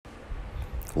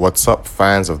What's up,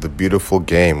 fans of the beautiful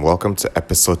game? Welcome to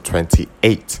episode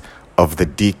 28 of the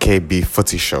DKB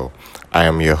Footy Show. I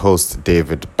am your host,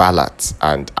 David Ballat,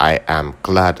 and I am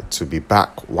glad to be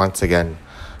back once again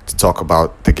to talk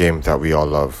about the game that we all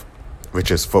love,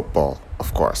 which is football,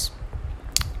 of course.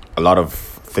 A lot of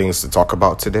things to talk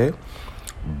about today,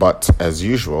 but as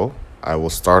usual, I will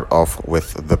start off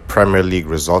with the Premier League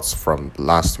results from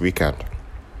last weekend.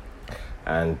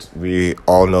 And we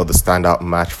all know the standout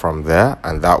match from there,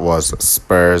 and that was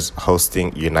Spurs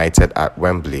hosting United at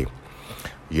Wembley.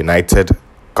 United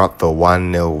got the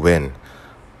 1-0 win,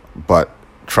 but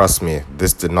trust me,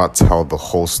 this did not tell the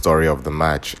whole story of the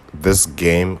match. This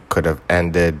game could have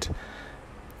ended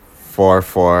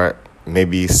 4-4,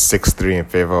 maybe 6-3 in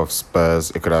favor of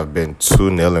Spurs. It could have been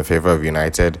 2-0 in favor of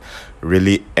United.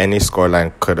 Really, any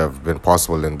scoreline could have been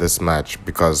possible in this match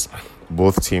because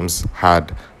both teams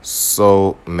had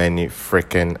so many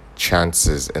freaking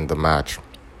chances in the match.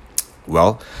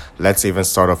 Well, let's even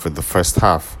start off with the first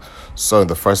half. So in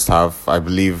the first half, I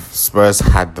believe Spurs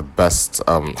had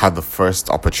the first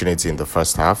opportunity in the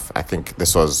first half. I think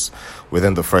this was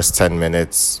within the first 10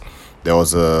 minutes. There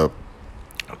was a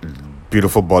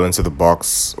beautiful ball into the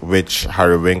box, which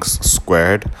Harry Winks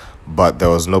squared, but there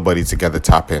was nobody to get the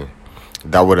tap in.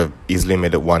 That would have easily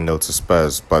made it 1-0 to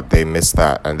Spurs, but they missed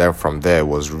that. And then from there, it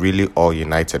was really all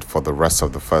United for the rest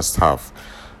of the first half.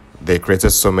 They created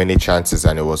so many chances,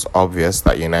 and it was obvious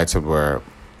that United were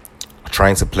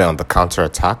trying to play on the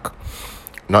counter-attack,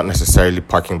 not necessarily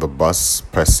parking the bus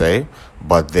per se,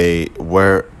 but they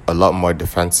were a lot more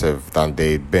defensive than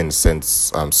they'd been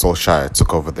since Solskjaer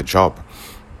took over the job.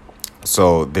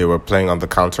 So they were playing on the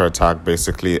counter-attack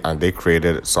basically, and they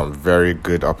created some very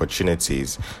good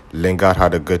opportunities. Lingard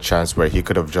had a good chance where he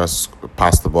could have just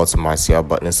passed the ball to Martial,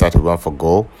 but instead he went for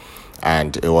goal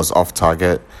and it was off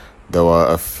target. There were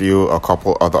a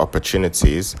couple other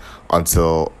opportunities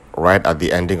until right at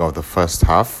the ending of the first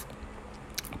half.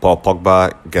 Paul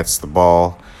Pogba gets the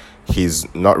ball. He's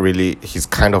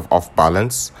kind of off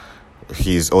balance.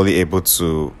 He's only able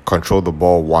to control the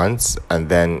ball once, and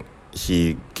then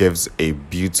he gives a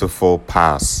beautiful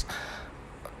pass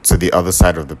to the other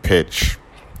side of the pitch.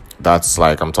 That's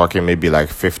I'm talking maybe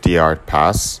 50-yard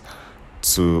pass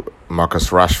to Marcus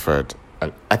Rashford.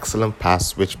 An excellent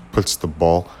pass which puts the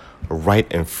ball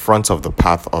right in front of the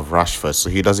path of Rashford. So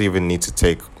he doesn't even need to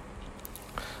take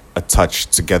a touch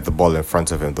to get the ball in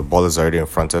front of him. The ball is already in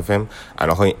front of him,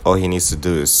 and all he needs to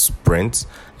do is sprint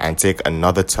and take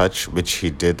another touch, which he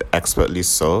did expertly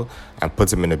so, and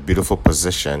put him in a beautiful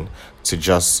position to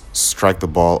just strike the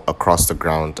ball across the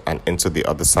ground and into the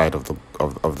other side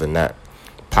of the net,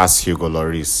 past Hugo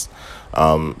Lloris.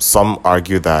 Some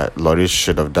argue that Lloris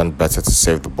should have done better to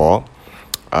save the ball.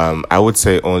 I would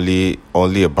say only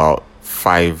about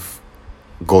 5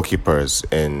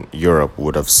 goalkeepers in Europe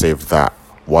would have saved that,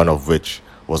 one of which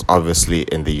was obviously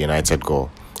in the United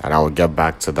goal. And I will get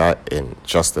back to that in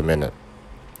just a minute.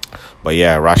 But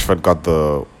yeah, Rashford got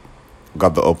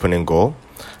the opening goal,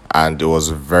 and it was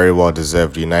very well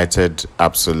deserved. United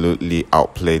absolutely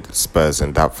outplayed Spurs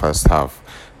in that first half.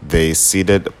 They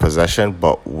ceded possession,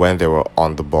 but when they were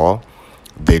on the ball,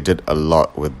 they did a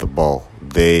lot with the ball.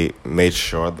 They made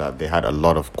sure that they had a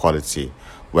lot of quality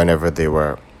whenever they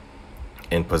were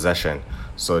in possession.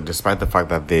 So despite the fact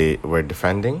that they were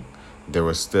defending, they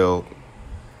were still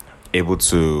able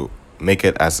to make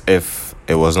it as if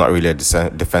it was not really a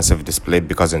defensive display,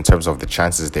 because in terms of the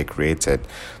chances they created,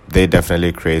 they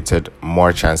definitely created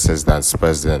more chances than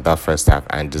Spurs did in that first half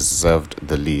and deserved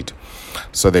the lead.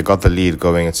 So they got the lead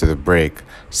going into the break.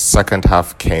 Second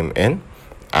half came in,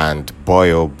 and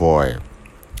boy oh boy,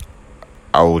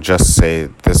 I will just say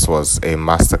this was a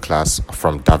masterclass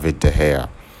from David De Gea.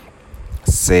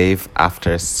 Save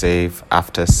after save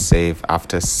after save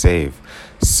after save,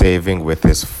 saving with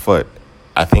his foot.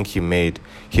 I think he made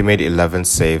 11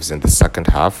 saves in the second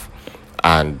half,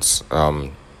 and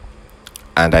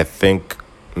I think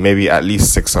maybe at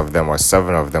least 6 of them or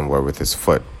 7 of them were with his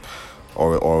foot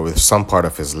or with some part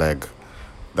of his leg.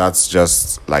 That's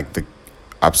just the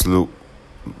absolute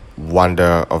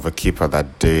wonder of a keeper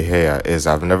that De Gea is.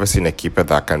 I've never seen a keeper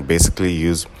that can basically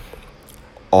use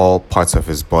all parts of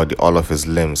his body, all of his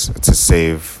limbs to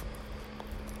save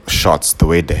shots the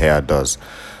way De Gea does.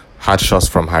 Had shots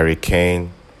from Harry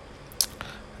Kane,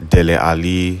 Dele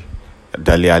Alli.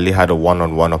 Dele Alli had a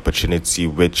one-on-one opportunity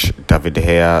which David De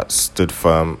Gea stood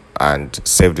firm and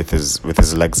saved with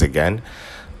his legs again.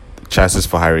 Chances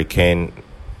for Harry Kane,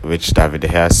 which David De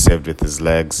Gea saved with his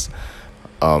legs.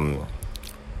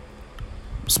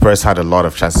 Spurs had a lot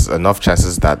of chances, enough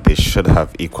chances that they should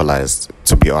have equalized,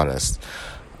 to be honest.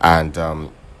 And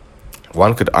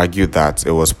one could argue that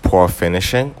it was poor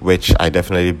finishing, which I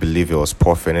definitely believe it was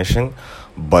poor finishing,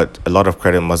 but a lot of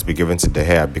credit must be given to De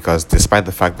Gea because despite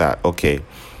the fact that, okay,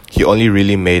 he only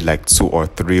really made like 2 or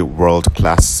 3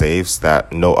 world-class saves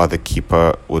that no other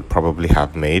keeper would probably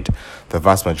have made. The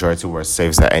vast majority were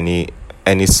saves that any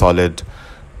solid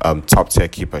top-tier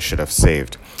keeper should have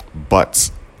saved.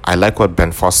 But I like what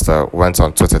Ben Foster went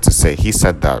on Twitter to say. He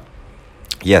said that,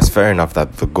 yes, fair enough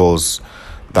that the goals,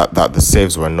 that the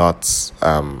saves were not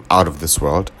out of this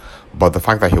world, but the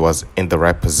fact that he was in the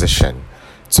right position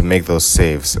to make those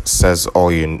saves says all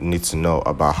you need to know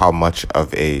about how much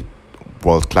of a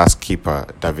world-class keeper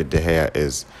David De Gea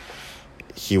is.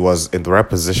 He was in the right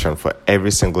position for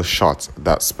every single shot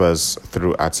that Spurs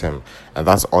threw at him. And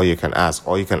that's all you can ask.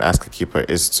 All you can ask a keeper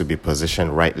is to be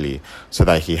positioned rightly so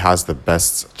that he has the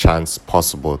best chance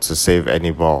possible to save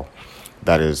any ball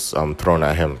that is thrown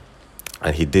at him.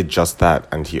 And he did just that.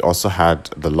 And he also had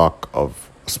the luck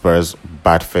of Spurs'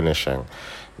 bad finishing.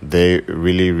 They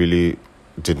really, really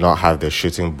did not have their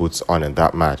shooting boots on in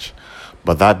that match.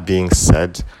 But that being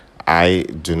said, I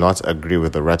do not agree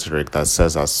with the rhetoric that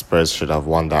says that Spurs should have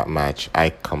won that match. I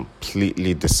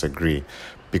completely disagree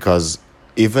because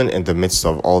even in the midst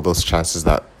of all those chances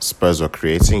that Spurs were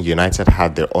creating, United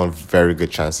had their own very good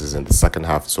chances in the second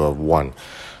half to have won.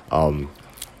 I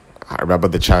remember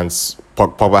the chance,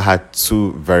 Pogba had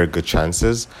 2 very good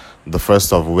chances, the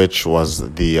first of which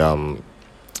was the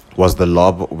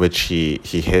lob which he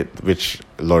hit, which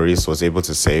Lloris was able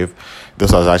to save.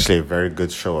 This was actually a very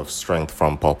good show of strength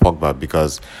from Paul Pogba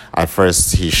because at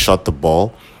first he shot the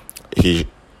ball. He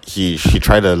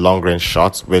tried a long-range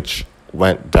shot which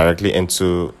went directly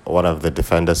into one of the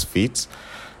defender's feet.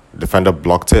 The defender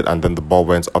blocked it and then the ball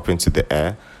went up into the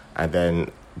air. And then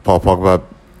Paul Pogba,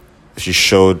 he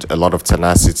showed a lot of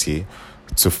tenacity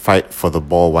to fight for the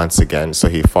ball once again. So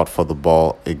he fought for the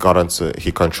ball. He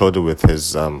controlled it with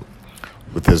his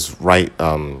right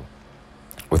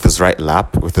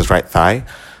thigh,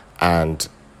 and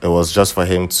it was just for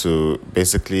him to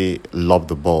basically lob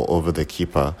the ball over the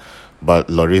keeper. But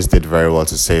Lloris did very well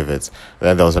to save it.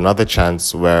 Then there was another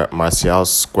chance where Martial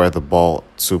squared the ball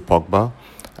to Pogba,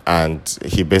 and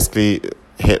he basically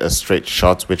hit a straight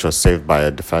shot which was saved by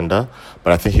a defender,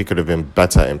 but I think he could have been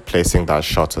better in placing that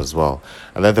shot as well.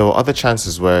 And then there were other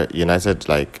chances where United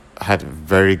had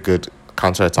very good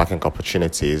counter-attacking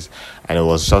opportunities, and it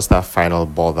was just that final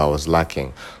ball that was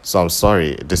lacking. So I'm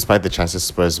sorry, despite the chances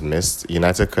Spurs missed,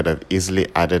 United could have easily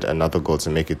added another goal to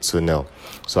make it 2-0.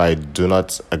 So I do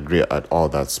not agree at all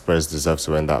that Spurs deserve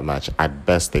to win that match. At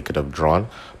best, they could have drawn,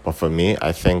 but for me,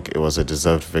 I think it was a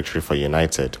deserved victory for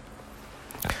United.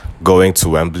 Going to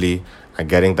Wembley and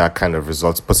getting that kind of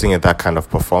results, putting in that kind of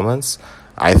performance,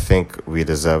 I think we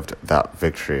deserved that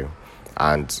victory.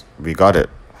 And we got it.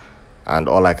 And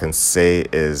all I can say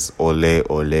is ole,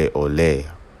 ole, ole.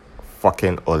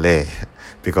 Fucking ole.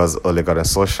 Because Ole Gunnar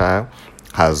Solskjaer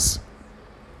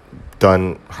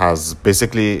has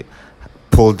basically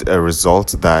pulled a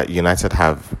result that United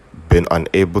have been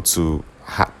unable to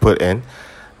put in,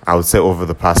 I would say, over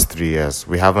the past 3 years.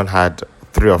 We haven't had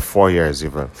 3 or 4 years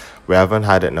even. We haven't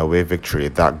had an away victory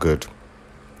that good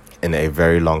in a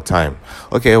very long time.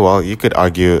 Okay, well, you could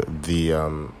argue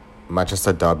the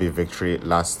Manchester Derby victory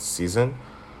last season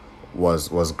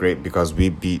was great because we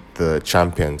beat the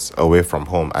champions away from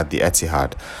home at the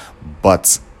Etihad.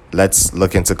 But let's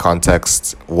look into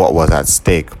context what was at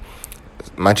stake.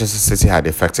 Manchester City had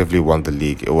effectively won the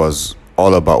league. It was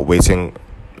all about waiting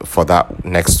for that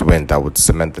next win that would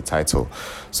cement the title.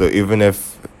 So even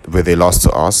if they lost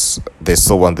to us, they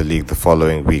still won the league the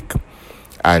following week.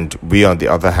 And we, on the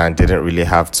other hand, didn't really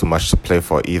have too much to play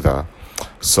for either.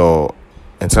 So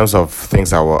in terms of things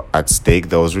that were at stake,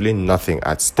 there was really nothing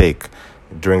at stake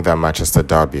during that Manchester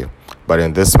derby. But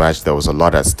in this match, there was a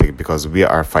lot at stake because we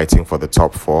are fighting for the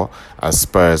top 4 and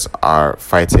Spurs are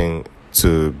fighting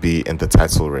to be in the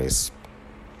title race.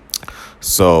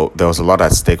 So there was a lot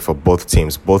at stake for both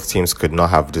teams. Both teams could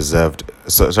not have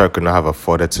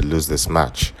afforded to lose this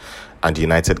match. And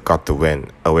United got the win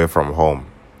away from home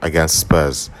against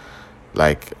Spurs.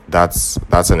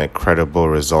 That's an incredible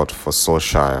result for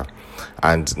Solskjaer.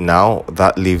 And now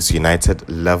that leaves United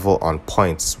level on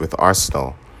points with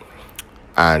Arsenal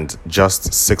and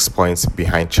just 6 points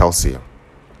behind Chelsea.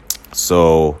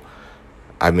 So,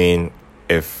 I mean,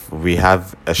 if we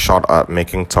have a shot at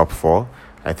making top 4,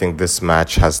 I think this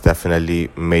match has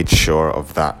definitely made sure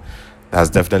of that. It has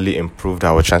definitely improved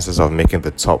our chances of making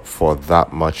the top 4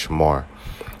 that much more.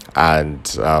 And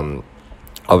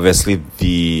obviously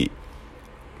the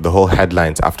whole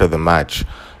headlines after the match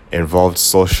involved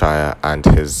Solskjaer and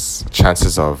his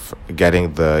chances of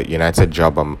getting the United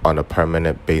job on a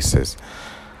permanent basis.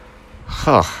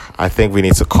 Huh, I think we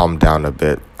need to calm down a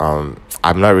bit. I'm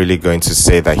not really going to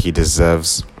say that he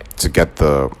deserves to get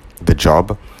the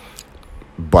job,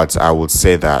 but I would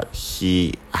say that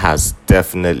he has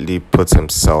definitely put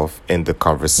himself in the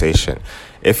conversation.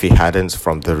 If he hadn't,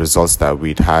 from the results that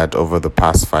we'd had over the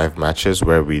past 5 matches,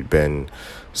 where we'd been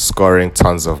scoring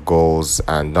tons of goals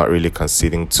and not really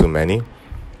conceding too many,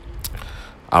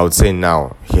 I would say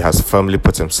now he has firmly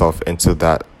put himself into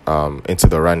that into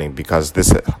the running, because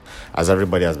this, as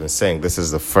everybody has been saying, this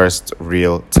is the first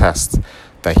real test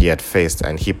that he had faced,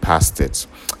 and he passed it.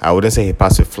 I wouldn't say he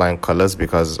passed with flying colours,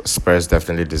 because Spurs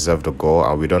definitely deserved a goal,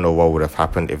 and we don't know what would have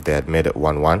happened if they had made it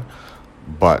 1-1,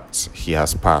 but he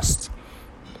has passed.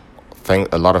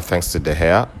 A lot of thanks to De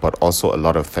Gea, but also a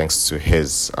lot of thanks to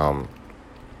his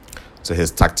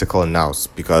tactical nous,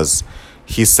 because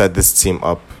he set this team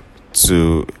up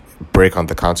to break on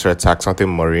the counter-attack, something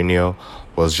Mourinho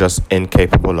was just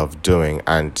incapable of doing.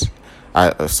 And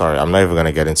I'm not even going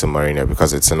to get into Mourinho,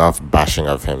 because it's enough bashing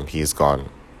of him. He's gone.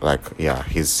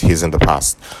 He's in the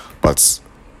past. But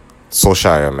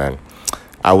Solskjaer, man,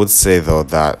 I would say though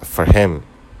that for him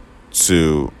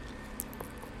to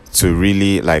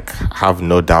really have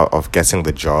no doubt of getting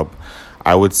the job,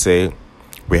 I would say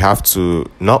we have to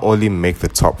not only make the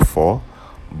top 4,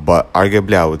 but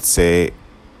arguably I would say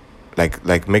make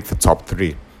the top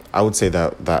 3. I would say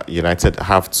that United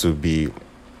have to be.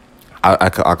 I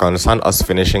can understand us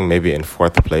finishing maybe in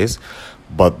 4th place,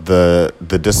 but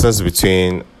the distance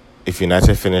between if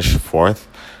United finish 4th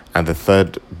and the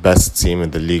 3rd best team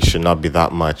in the league should not be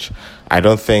that much. I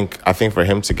think for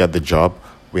him to get the job,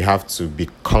 we have to be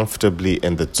comfortably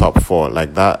in the top 4,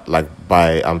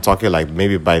 I'm talking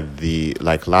maybe by the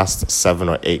last 7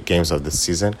 or 8 games of the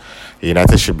season,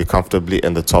 United should be comfortably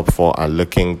in the top 4 and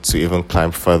looking to even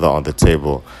climb further on the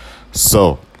table.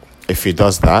 So if he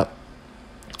does that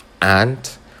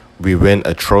and we win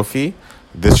a trophy,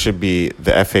 this should be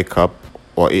the FA Cup,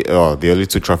 or the only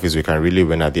 2 trophies we can really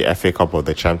win are the FA Cup or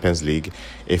the Champions League.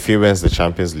 If he wins the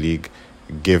Champions League,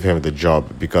 give him the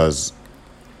job, because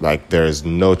there is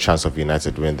no chance of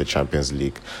United winning the Champions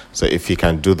League. So if he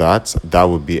can do that, that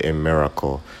would be a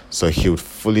miracle. So he would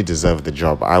fully deserve the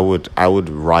job. I would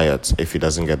riot if he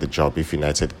doesn't get the job, if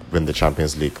United win the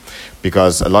Champions League,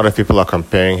 because a lot of people are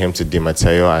comparing him to Di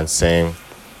Matteo and saying,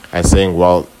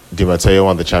 well, Di Matteo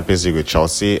won the Champions League with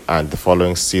Chelsea, and the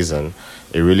following season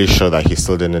it really showed that he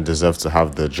still didn't deserve to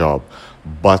have the job.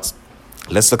 But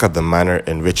let's look at the manner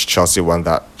in which Chelsea won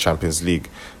that Champions League.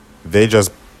 They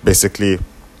just basically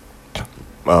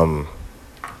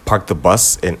parked the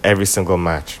bus in every single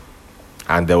match,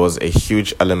 and there was a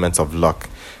huge element of luck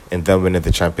in them winning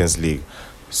the Champions League.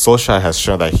 Solskjaer has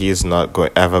shown that he is not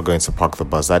ever going to park the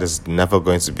bus. That is never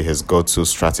going to be his go-to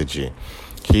strategy.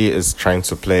 He is trying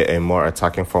to play a more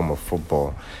attacking form of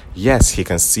football. Yes, he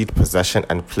can cede possession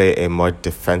and play a more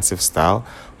defensive style,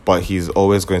 but he's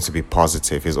always going to be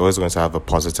positive. He's always going to have a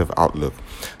positive outlook.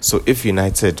 So if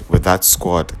United, with that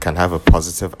squad, can have a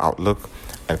positive outlook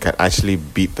and can actually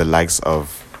beat the likes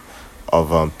of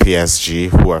PSG,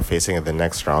 who are facing in the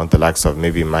next round, the likes of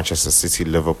maybe Manchester City,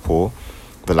 Liverpool,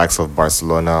 the likes of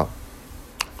Barcelona,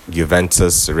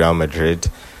 Juventus, Real Madrid,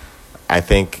 I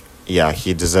think,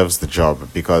 he deserves the job,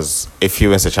 because if he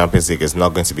wins the Champions League, it's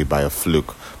not going to be by a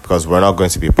fluke, because we're not going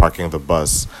to be parking the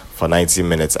bus for 90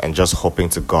 minutes and just hoping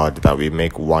to God that we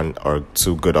make 1 or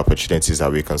 2 good opportunities that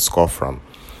we can score from.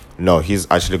 No, he's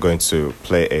actually going to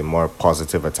play a more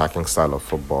positive attacking style of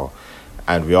football.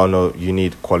 And we all know you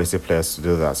need quality players to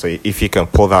do that. So if he can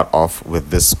pull that off with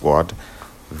this squad,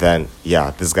 then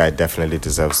this guy definitely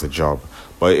deserves the job.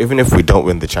 But even if we don't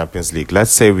win the Champions League,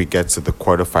 let's say we get to the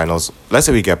quarterfinals, let's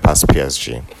say we get past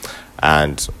PSG,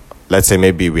 and let's say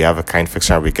maybe we have a kind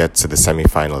fixture and we get to the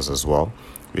semi-finals as well.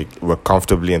 We're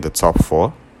comfortably in the top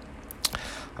 4.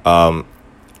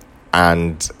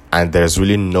 And there's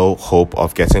really no hope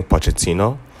of getting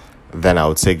Pochettino, then I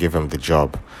would say give him the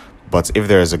job. But if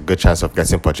there is a good chance of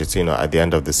getting Pochettino at the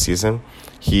end of the season,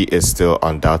 he is still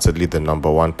undoubtedly the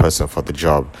number 1 person for the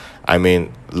job. I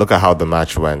mean, look at how the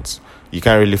match went. You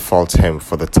can't really fault him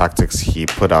for the tactics he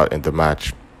put out in the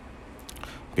match.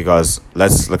 Because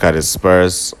let's look at his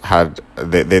Spurs.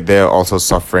 They're also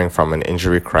suffering from an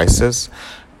injury crisis,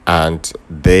 and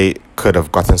they could have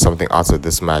gotten something out of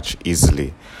this match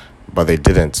easily, but they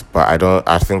didn't. But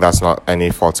I think that's not any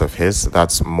fault of his.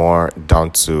 That's more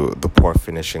down to the poor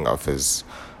finishing of his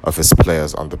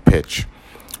players on the pitch.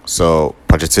 So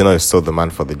Pochettino is still the man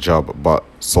for the job, but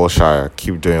Solskjaer,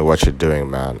 keep doing what you're doing,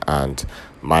 man. And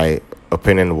my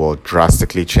opinion will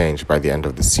drastically change by the end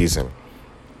of the season.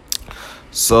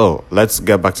 So let's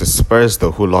get back to Spurs,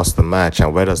 though, who lost the match,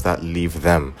 and where does that leave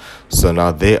them? So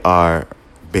now they are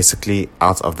basically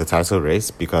out of the title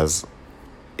race, because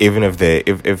even if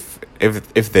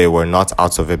they were not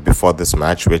out of it before this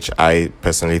match, which I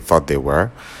personally thought they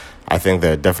were, I think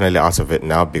they're definitely out of it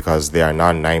now, because they are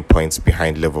now 9 points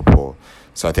behind Liverpool.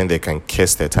 So I think they can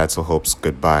kiss their title hopes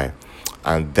goodbye.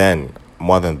 And then,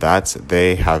 more than that,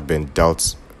 they have been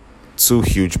dealt two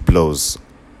huge blows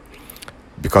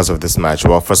because of this match.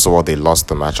 Well, first of all, they lost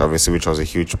the match, obviously, which was a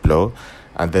huge blow.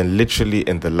 And then literally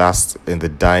in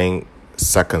the dying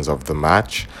seconds of the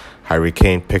match, Harry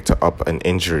Kane picked up an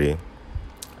injury.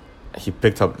 He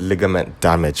picked up ligament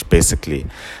damage, basically.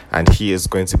 And he is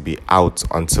going to be out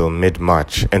until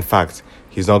mid-March. In fact,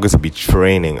 he's not going to be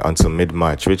training until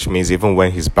mid-March, which means even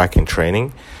when he's back in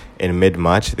training in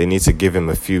mid-March, they need to give him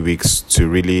a few weeks to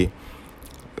really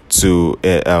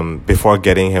before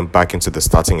getting him back into the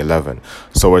starting 11.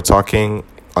 So we're talking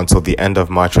until the end of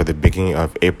March or the beginning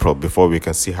of April before we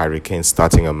can see Harry Kane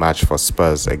starting a match for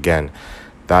Spurs again.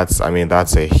 That's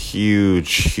a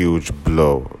huge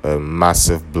blow, a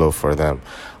massive blow for them.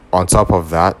 On top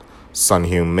of that, Son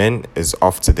Heung-min is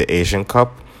off to the Asian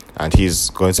Cup, and he's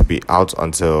going to be out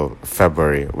until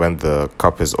February when the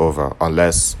cup is over,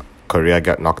 unless Korea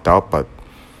get knocked out. But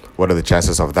what are the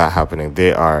chances of that happening?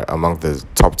 They are among the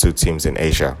top two teams in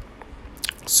Asia,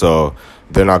 so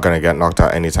they're not going to get knocked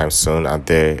out anytime soon.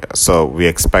 So we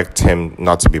expect him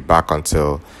not to be back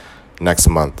until next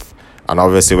month. And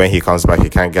obviously, when he comes back, he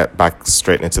can't get back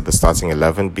straight into the starting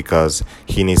 11 because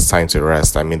he needs time to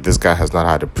rest. I mean, this guy has not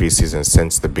had a preseason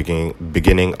since the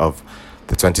beginning of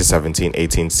the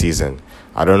 2017-18 season.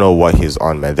 I don't know what he's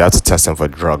on, man. They have to test him for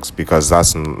drugs, because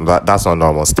that's not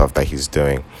normal stuff that he's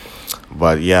doing.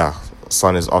 But yeah,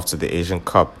 Son is off to the Asian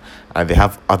Cup, and they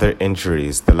have other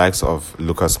injuries. The likes of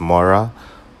Lucas Moura,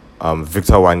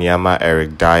 Victor Wanyama,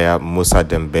 Eric Dyer, Musa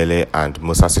Dembele, and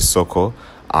Musa Sissoko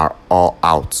are all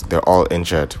out. They're all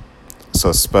injured.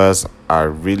 So Spurs are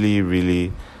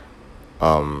really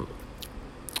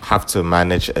have to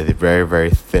manage a very, very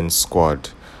thin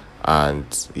squad.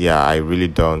 And yeah, I really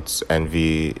don't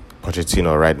envy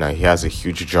Pochettino right now. He has a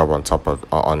huge job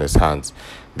on his hands.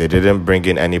 They didn't bring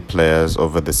in any players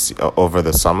over the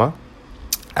summer.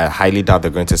 I highly doubt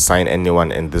they're going to sign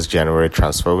anyone in this January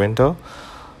transfer window.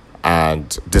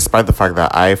 And despite the fact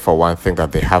that I, for one, think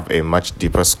that they have a much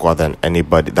deeper squad than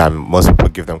most people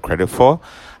give them credit for,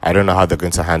 I don't know how they're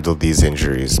going to handle these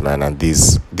injuries, man, and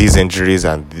these injuries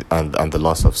and the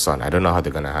loss of Son. I don't know how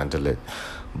they're going to handle it,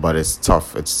 but it's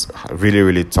tough. It's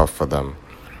really tough for them,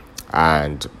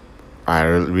 and I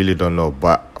really don't know.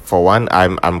 But for one,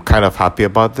 I'm kind of happy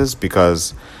about this,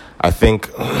 because I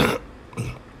think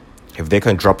if they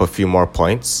can drop a few more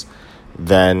points,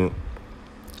 then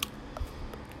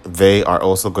they are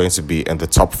also going to be in the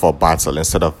top 4 battle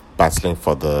instead of battling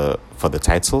for the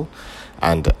title.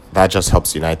 And that just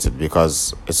helps United,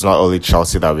 because it's not only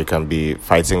Chelsea that we can be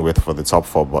fighting with for the top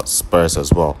 4, but Spurs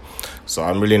as well. So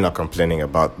I'm really not complaining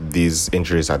about these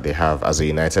injuries that they have. As a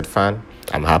United fan,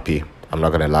 I'm happy. I'm not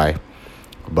going to lie.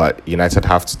 But United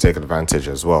have to take advantage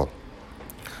as well.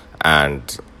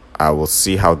 And I will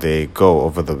see how they go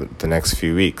over the next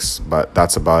few weeks. But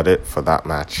that's about it for that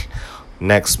match.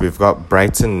 Next, we've got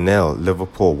Brighton 0,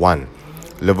 Liverpool 1.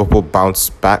 Liverpool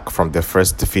bounced back from their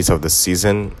first defeat of the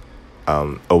season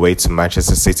away to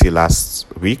Manchester City last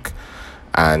week.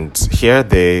 And here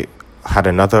they had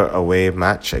another away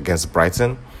match against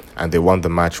Brighton, and they won the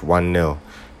match 1-0.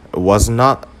 It was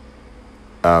not,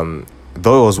 though it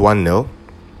was 1-0,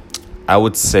 I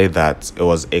would say that it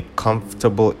was a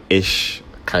comfortable-ish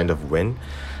kind of win.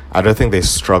 I don't think they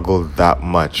struggled that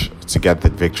much to get the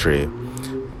victory.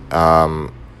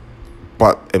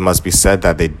 But it must be said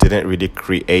that they didn't really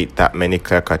create that many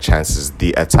clear-cut chances.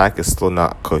 The attack is still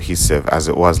not cohesive as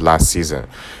it was last season.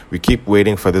 We keep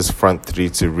waiting for this front three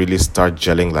to really start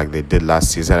gelling like they did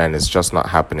last season, and it's just not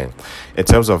happening. In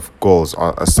terms of goals,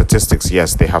 statistics,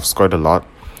 yes, they have scored a lot,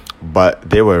 but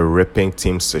they were ripping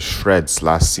teams to shreds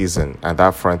last season, and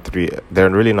that front three,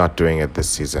 they're really not doing it this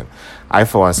season. I,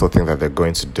 for one, still think that they're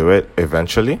going to do it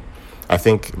eventually. I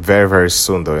think very, very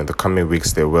soon, though, in the coming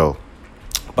weeks, they will.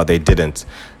 But they didn't.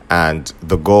 And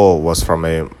the goal was from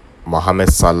a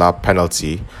Mohamed Salah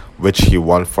penalty, which he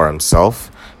won for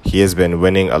himself. He has been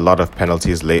winning a lot of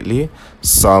penalties lately,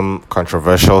 some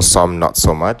controversial, some not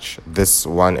so much. This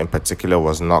one in particular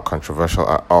was not controversial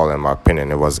at all, in my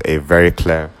opinion. It was a very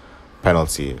clear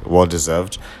penalty,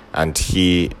 well-deserved. And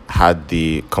he had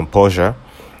the composure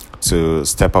to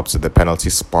step up to the penalty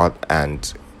spot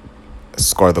and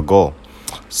score the goal.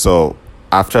 So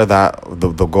After that,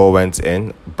 the goal went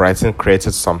in. Brighton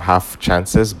created some half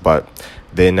chances, but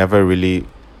they never really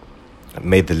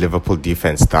made the Liverpool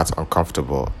defense that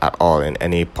uncomfortable at all in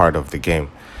any part of the game.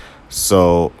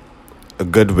 So, a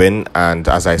good win, and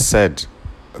as I said,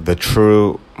 the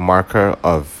true marker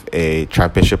of a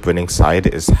championship winning side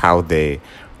is how they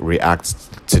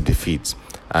react to defeat.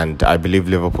 And I believe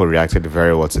Liverpool reacted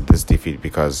very well to this defeat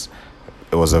because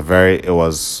it was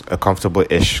a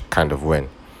comfortable-ish kind of win.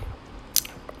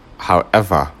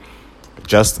 However,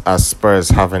 just as Spurs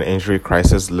have an injury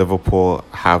crisis, Liverpool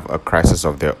have a crisis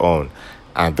of their own,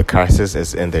 and the crisis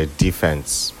is in their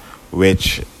defense,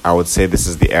 which I would say this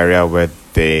is the area where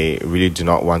they really do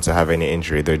not want to have any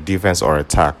injury, their defense or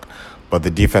attack, but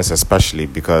the defense especially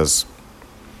because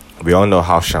we all know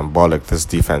how shambolic this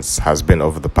defense has been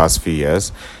over the past few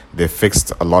years. They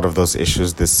fixed a lot of those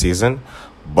issues this season,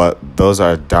 but those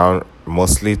are down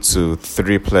mostly to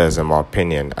three players in my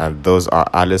opinion, and those are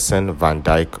Alisson, Van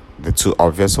Dijk, the two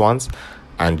obvious ones,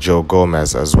 and Joe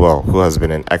Gomez as well, who has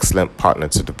been an excellent partner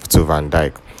to Van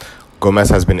Dijk. Gomez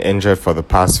has been injured for the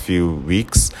past few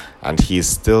weeks, and he is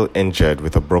still injured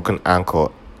with a broken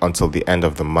ankle until the end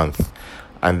of the month.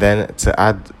 And then to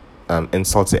add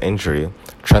insult to injury,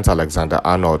 Trent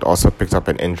Alexander-Arnold also picked up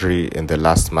an injury in the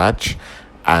last match,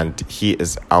 and he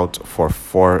is out for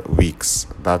 4 weeks.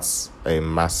 That's a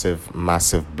massive,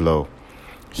 massive blow.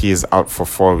 He is out for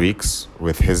 4 weeks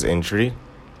with his injury.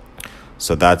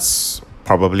 So that's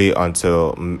probably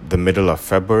until the middle of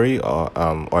February or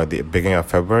the beginning of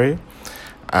February.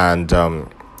 And Dejan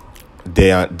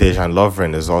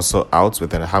Lovren is also out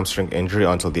with a hamstring injury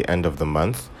until the end of the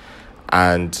month.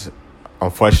 And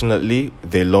unfortunately,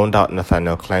 they loaned out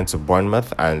Nathaniel Klein to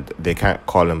Bournemouth and they can't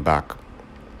call him back.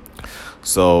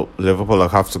 So Liverpool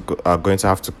are going to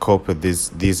have to cope with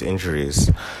these injuries,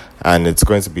 and it's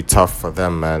going to be tough for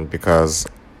them, man, because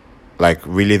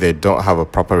really they don't have a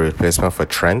proper replacement for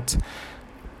Trent,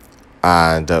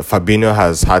 and Fabinho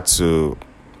has had to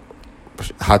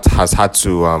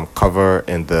cover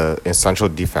in central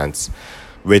defense,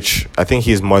 which I think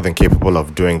he's more than capable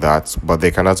of doing that, but they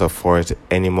cannot afford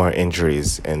any more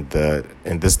injuries in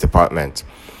this department.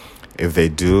 If they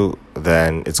do,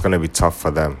 then it's going to be tough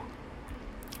for them,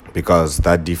 because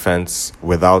that defense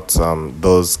without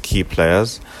those key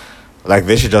players,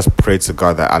 they should just pray to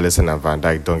God that Alisson and Van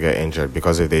Dijk don't get injured,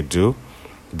 because if they do,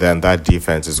 then that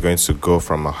defense is going to go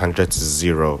from 100 to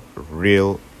 0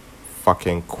 real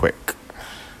fucking quick.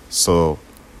 So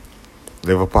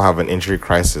Liverpool have an injury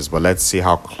crisis, but let's see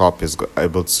how Klopp is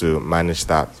able to manage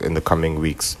that in the coming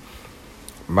weeks.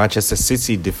 Manchester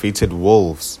City defeated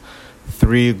Wolves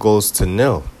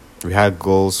 3-0. We had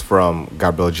goals from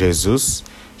Gabriel Jesus.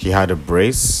 He had a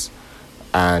brace,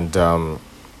 and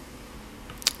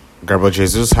Gabriel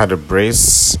Jesus had a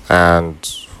brace, and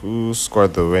who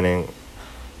scored the winning?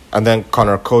 And then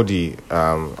Connor Cody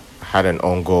had an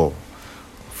own goal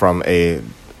from a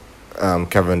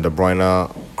Kevin De Bruyne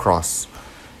cross.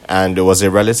 And it was a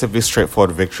relatively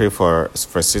straightforward victory for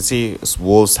City.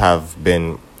 Wolves have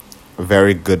been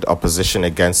very good opposition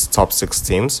against top 6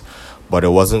 teams, but it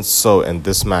wasn't so in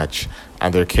this match.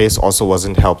 And their case also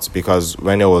wasn't helped because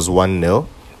when it was 1-0,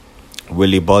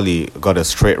 Willy Bolly got a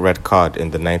straight red card in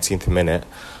the 19th minute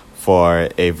for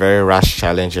a very rash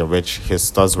challenge in which his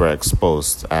studs were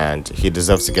exposed, and he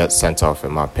deserves to get sent off,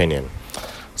 in my opinion.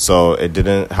 So it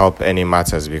didn't help any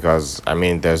matters because,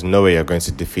 there's no way you're going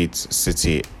to defeat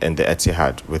City in the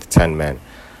Etihad with 10 men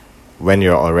when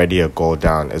you're already a goal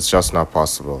down. It's just not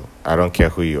possible. I don't care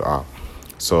who you are.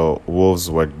 So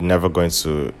Wolves were never going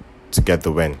to get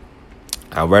the win.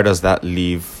 And where does that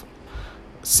leave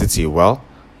City? Well,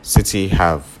 City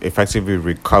have effectively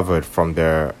recovered from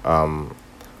their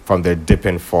dip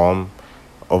in form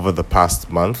over the past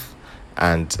month,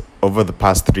 and over the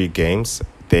past 3 games,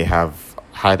 they have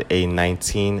had a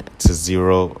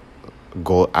 19-0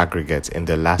 goal aggregate in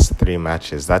the last 3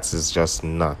 matches. That is just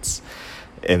nuts.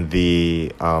 In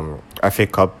the FA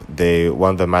Cup, they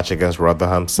won the match against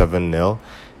Rotherham 7-0.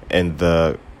 In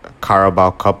the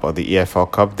Carabao Cup or the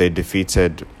EFL Cup, they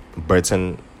defeated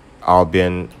Burton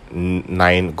Albion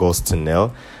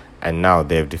 9-0, and now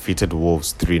they have defeated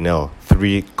Wolves 3-0.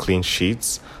 3 clean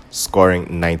sheets,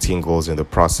 scoring 19 goals in the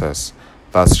process.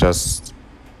 That's just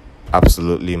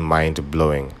absolutely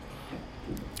mind-blowing.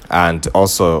 And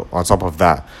also, on top of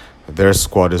that, their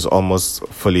squad is almost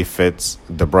fully fit.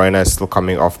 De Bruyne is still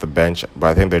coming off the bench, but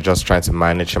I think they're just trying to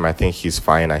manage him. I think he's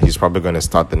fine, and he's probably going to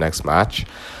start the next match.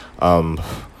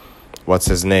 What's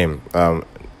his name?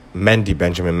 Mendy,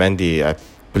 Benjamin Mendy. I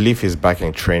believe he's back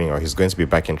in training, or he's going to be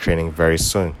back in training very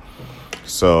soon.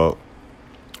 So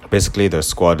basically, their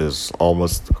squad is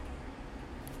almost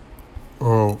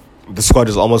The squad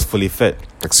is almost fully fit.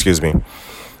 Excuse me.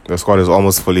 The squad is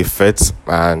almost fully fit,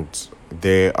 and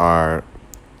they are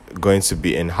going to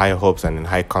be in high hopes and in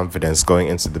high confidence going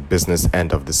into the business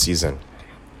end of the season.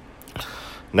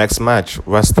 Next match,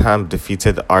 West Ham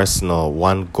defeated Arsenal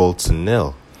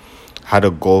 1-0. Had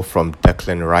a goal from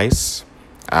Declan Rice,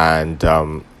 and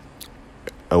it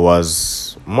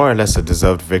was more or less a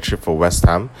deserved victory for West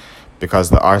Ham because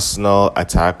the Arsenal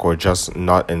attack were just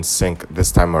not in sync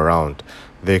this time around.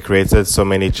 They created so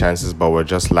many chances, but were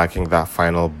just lacking that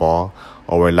final ball,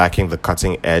 or were lacking the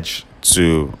cutting edge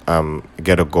to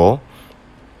get a goal.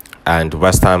 And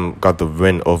West Ham got the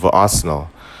win over Arsenal.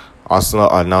 Arsenal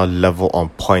are now level on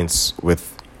points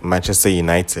with Manchester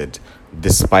United,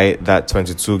 despite that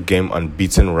 22-game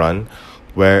unbeaten run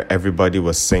where everybody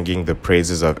was singing the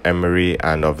praises of Emery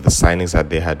and of the signings that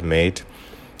they had made.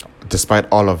 Despite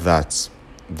all of that,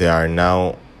 they are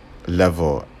now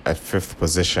level at 5th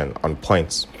position on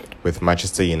points with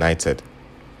Manchester United.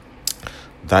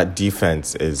 That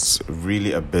defense is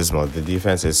really abysmal. The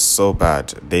defense is so bad.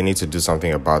 They need to do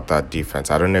something about that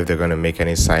defense. I don't know if they're going to make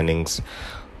any signings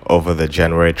over the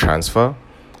January transfer.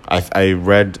 I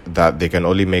read that they can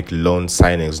only make loan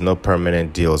signings, no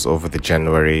permanent deals over the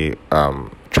January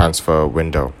transfer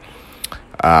window.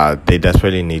 They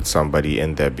desperately need somebody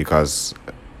in there because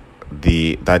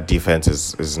that defense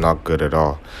is not good at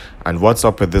all. And what's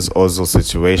up with this Ozil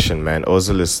situation, man?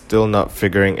 Ozil is still not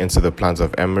figuring into the plans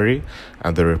of Emery,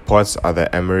 and the reports are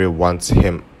that Emery wants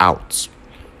him out.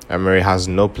 Emery has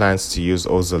no plans to use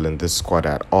Ozil in this squad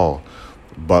at all.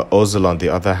 But Ozil, on the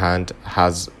other hand,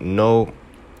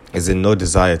 is in no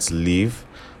desire to leave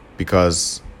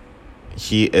because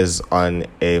he is on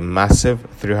a massive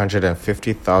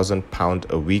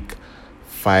 £350,000 a week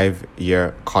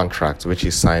 5-year contract, which he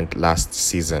signed last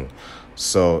season.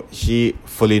 So he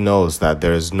fully knows that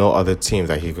there is no other team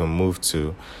that he can move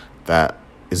to that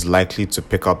is likely to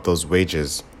pick up those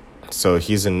wages. So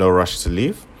he's in no rush to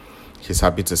leave. He's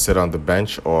happy to sit on the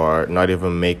bench or not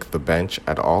even make the bench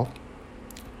at all.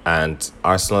 And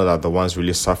Arsenal are the ones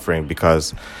really suffering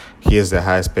because he is the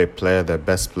highest paid player, their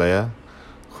best player,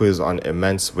 who is on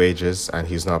immense wages and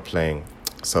he's not playing.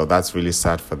 So that's really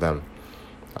sad for them.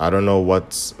 I don't know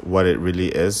what it really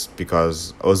is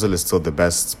because Ozil is still the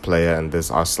best player in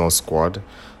this Arsenal squad.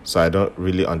 So I don't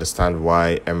really understand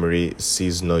why Emery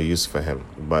sees no use for him.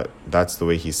 But that's the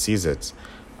way he sees it.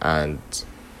 And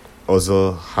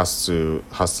Ozil has to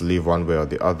leave one way or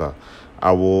the other.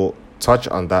 I will touch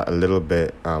on that a little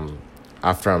bit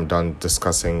after I'm done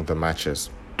discussing the matches.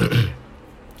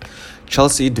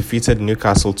 Chelsea defeated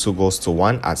Newcastle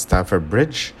 2-1 at Stamford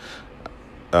Bridge.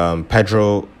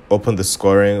 Pedro opened the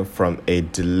scoring from a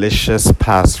delicious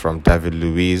pass from David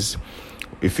Luiz.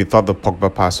 If you thought the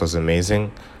Pogba pass was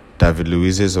amazing, David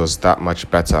Luiz's was that much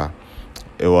better.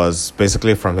 It was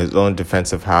basically from his own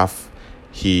defensive half.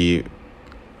 He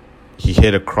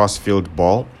hit a cross-field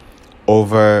ball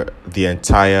over the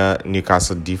entire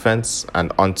Newcastle defense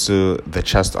and onto the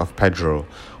chest of Pedro,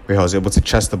 where he was able to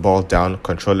chest the ball down,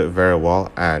 control it very well,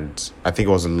 and I think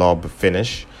it was a lob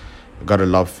finish. Got a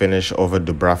lob finish over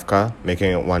Dubravka,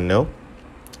 making it 1-0.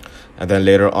 And then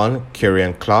later on,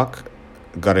 Kieran Clark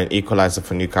got an equalizer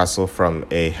for Newcastle from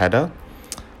a header,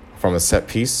 from a set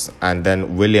piece. And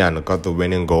then Willian got the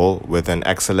winning goal with an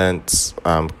excellent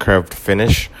curved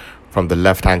finish from the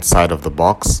left-hand side of the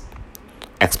box.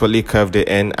 Expertly curved it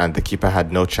in, and the keeper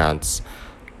had no chance.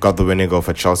 Got the winning goal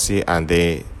for Chelsea, and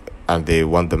they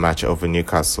won the match over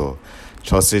Newcastle.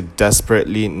 Chelsea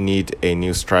desperately need a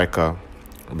new striker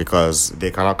because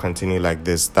they cannot continue like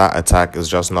this. That attack is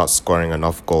just not scoring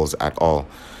enough goals at all.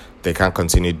 They can't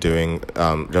continue doing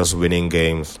just winning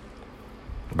games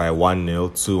by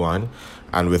 1-0, 2-1.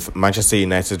 And with Manchester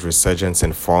United's resurgence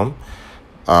in form,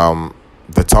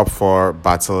 the top four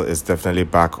battle is definitely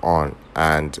back on.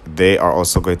 And they are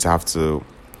also going to have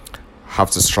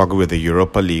to struggle with the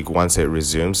Europa League once it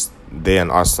resumes. They and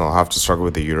Arsenal have to struggle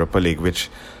with the Europa League, which,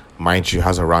 mind you,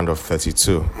 has a round of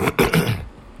 32.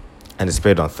 And it's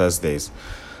played on Thursdays.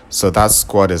 So that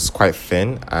squad is quite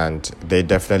thin, and they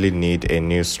definitely need a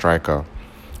new striker.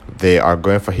 They are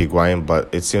going for Higuain, but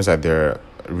it seems like they're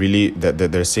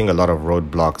seeing a lot of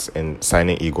roadblocks in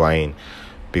signing Higuain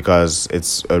because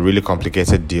it's a really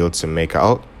complicated deal to make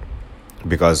out.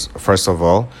 Because, first of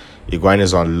all, Higuain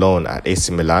is on loan at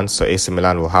AC Milan, so AC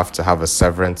Milan will have to have a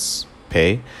severance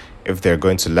pay if they're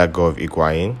going to let go of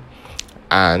Higuain.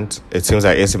 And it seems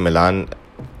like AC Milan,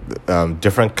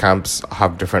 different camps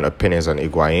have different opinions on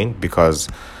Higuain because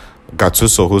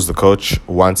Gattuso, who's the coach,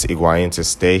 wants Higuain to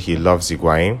stay. He loves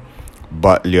Higuain.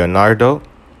 But Leonardo,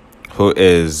 who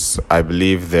is, I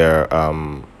believe, their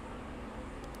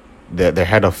their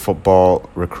head of football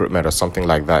recruitment or something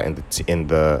like that in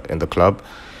the club.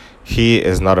 He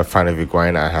is not a fan of Higuain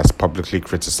and has publicly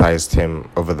criticized him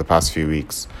over the past few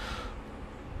weeks.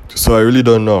 So I really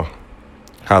don't know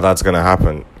how that's gonna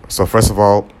happen. So first of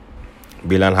all,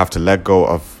 Milan have to let go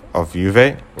of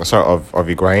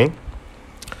Higuain,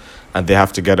 and they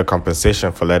have to get a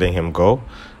compensation for letting him go.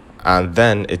 And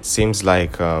then it seems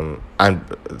like and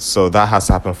so that has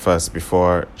to happen first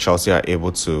before Chelsea are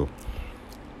able to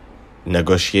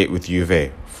negotiate with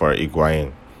Juve for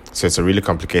Higuain. So it's a really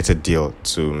complicated deal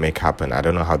to make happen. I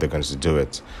don't know how they're going to do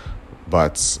it,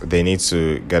 but they need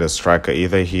to get a striker,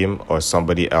 either him or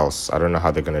somebody else. I don't know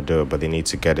how they're going to do it, but they need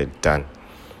to get it done.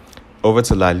 Over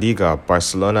to La Liga,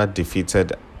 Barcelona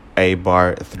defeated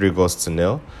Eibar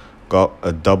 3-0. Got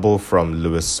a double from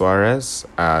Luis Suarez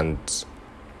and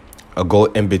a goal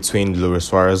in between Luis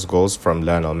Suarez goals from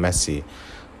Lionel Messi.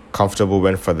 Comfortable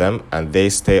win for them, and they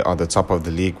stay on the top of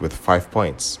the league with 5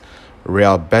 points.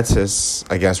 Real Betis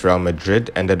against Real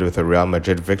Madrid ended with a Real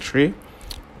Madrid victory.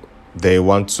 They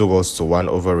won 2-1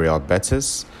 over Real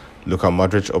Betis. Luka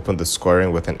Modric opened the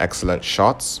scoring with an excellent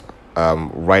shot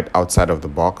right outside of the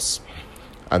box.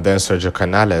 And then Sergio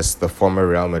Canales, the former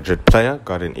Real Madrid player,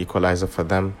 got an equalizer for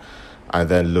them. And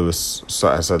then and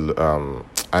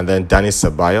then Dani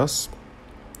Ceballos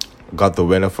got the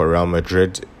winner for Real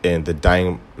Madrid in the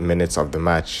dying minutes of the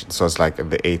match. So it's like the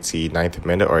 89th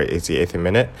minute or 88th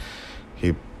minute.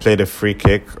 He played a free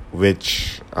kick,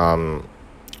 which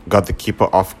got the keeper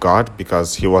off guard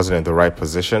because he wasn't in the right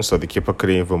position. So the keeper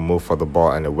couldn't even move for the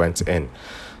ball and it went in.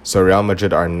 So Real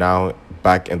Madrid are now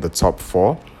back in the top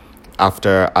 4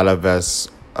 after Alaves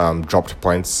dropped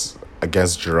points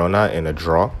against Girona in a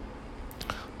draw.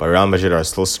 But Real Madrid are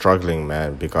still struggling,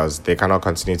 man, because they cannot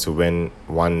continue to win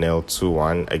 1-0,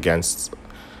 2-1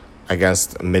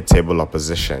 against mid-table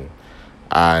opposition.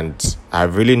 And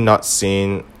I've really not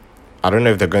seen... I don't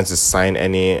know if they're going to sign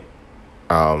any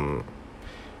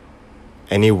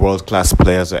world-class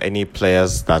players or any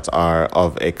players that are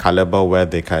of a caliber where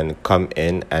they can come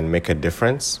in and make a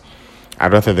difference. I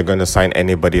don't think they're going to sign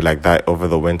anybody like that over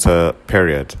the winter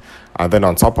period. And then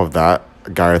on top of that,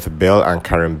 Gareth Bale and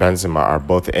Karim Benzema are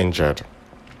both injured.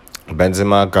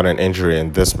 Benzema got an injury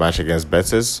in this match against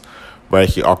Betis where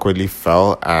he awkwardly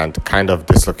fell and kind of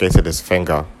dislocated his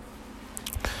finger,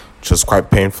 which was quite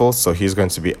painful. So he's going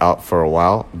to be out for a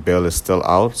while. Bale is still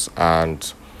out,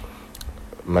 and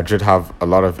Madrid have a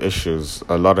lot of issues.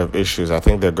 I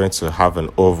think they're going to have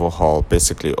an overhaul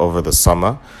basically over the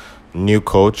summer. New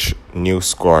coach, new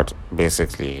squad,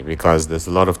 basically, because there's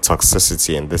a lot of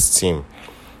toxicity in this team.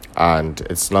 And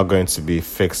it's not going to be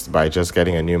fixed by just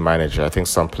getting a new manager. I think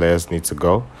some players need to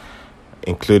go,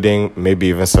 including maybe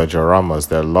even Sergio Ramos.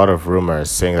 There are a lot of rumors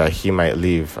saying that he might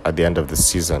leave at the end of the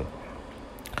season.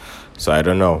 So I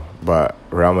don't know, but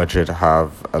Real Madrid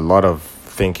have a lot of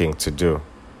thinking to do.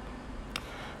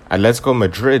 Atletico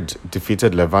Madrid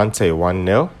defeated Levante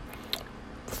 1-0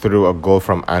 through a goal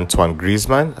from Antoine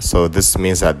Griezmann. So this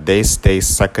means that they stay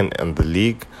second in the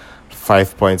league,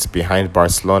 5 points behind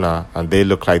Barcelona, and they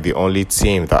look like the only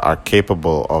team that are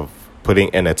capable of putting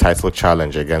in a title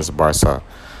challenge against Barca.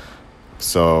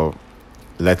 So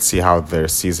let's see how their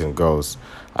season goes.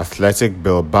 Athletic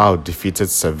Bilbao defeated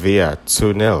Sevilla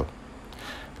 2-0.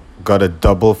 Got a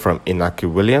double from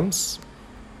Inaki Williams,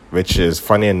 which is,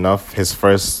 funny enough, his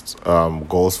first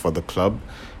goals for the club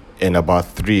in about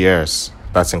 3 years.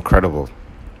 That's incredible.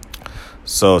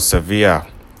 So Sevilla,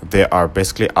 they are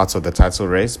basically out of the title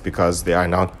race because they are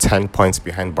now 10 points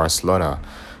behind Barcelona.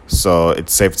 So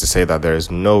it's safe to say that there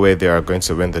is no way they are going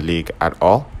to win the league at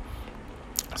all.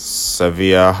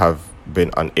 Sevilla have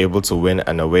been unable to win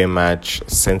an away match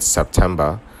since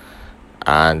September,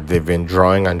 and they've been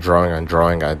drawing, and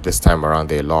this time around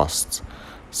they lost.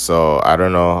 So I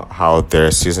don't know how their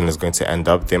season is going to end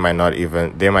up. They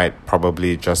might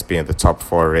probably just be in the top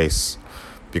 4 race,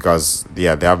 because they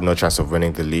have no chance of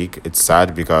winning the league. It's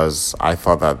sad because I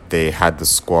thought that they had the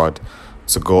squad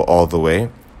to go all the way,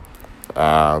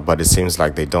 but it seems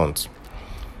like they don't.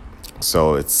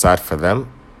 So it's sad for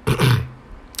them,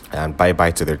 and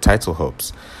bye-bye to their title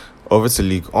hopes. Over to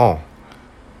Ligue 1.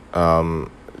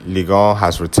 Ligue 1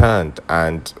 has returned,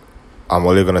 and I'm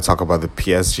only going to talk about the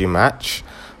PSG match.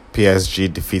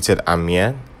 PSG defeated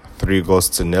Amiens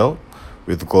 3-0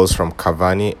 with goals from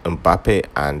Cavani, Mbappe,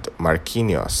 and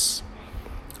Marquinhos.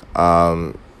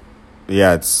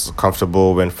 It's a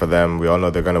comfortable win for them. We all know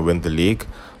they're going to win the league.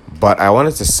 But I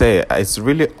wanted to say, it's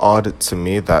really odd to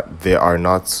me that they are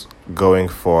not going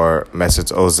for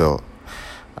Mesut Ozil.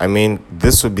 I mean,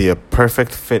 this would be a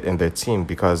perfect fit in their team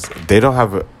because they don't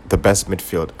have the best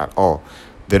midfield at all.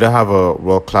 They don't have a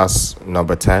world-class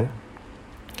number 10.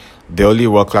 The only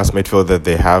world class midfielder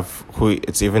they have, who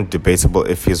it's even debatable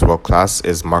if he's world class,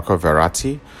 is Marco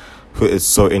Verratti, who is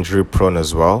so injury prone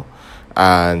as well.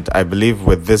 And I believe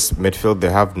with this midfield, they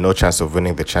have no chance of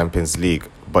winning the Champions League.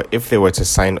 But if they were to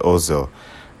sign Ozil,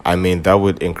 I mean, that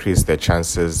would increase their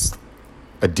chances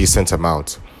a decent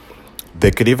amount.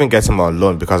 They could even get him on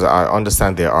loan because I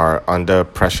understand they are under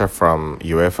pressure from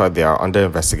UEFA. They are under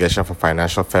investigation for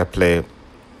financial fair play,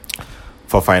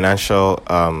 fair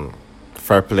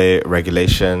play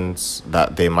regulations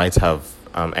that they might have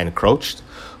encroached.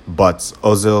 But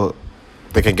Ozil,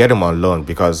 they can get him on loan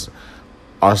because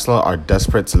Arsenal are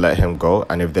desperate to let him go.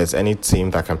 And if there's any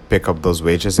team that can pick up those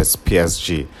wages, it's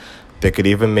PSG. They could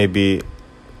even maybe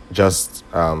just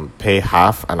pay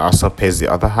half and Arsenal pays the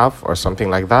other half or something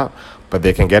like that. But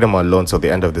they can get him on loan till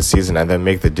the end of the season and then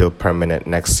make the deal permanent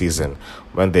next season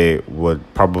when they would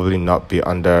probably not be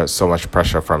under so much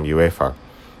pressure from UEFA.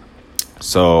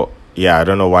 So, yeah, I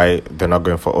don't know why they're not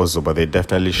going for Ozil, but they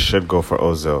definitely should go for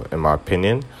Ozil, in my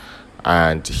opinion.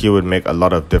 And he would make a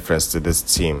lot of difference to this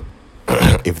team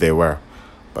if they were.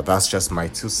 But that's just my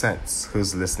 2 cents.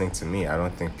 Who's listening to me? I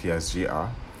don't think PSG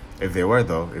are. If they were,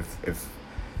 though,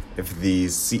 if the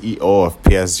CEO of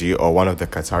PSG or one of the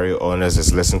Qatari owners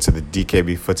is listening to the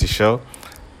DKB Footy Show,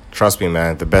 trust me,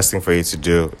 man, the best thing for you to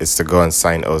do is to go and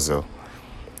sign Ozil.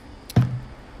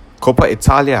 Coppa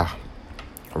Italia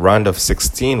round of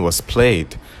 16 was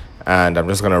played, and I'm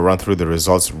just going to run through the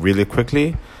results really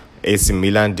quickly. AC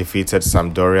Milan defeated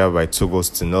Sampdoria by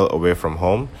 2-0 away from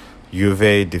home.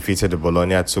 Juve defeated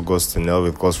Bologna 2-0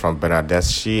 with goals from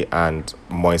Bernardeschi and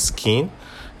Moise Kean.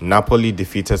 Napoli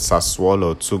defeated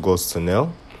Sassuolo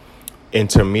 2-0.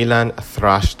 Inter Milan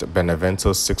thrashed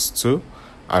Benevento 6-2.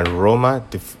 And Roma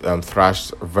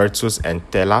thrashed Virtus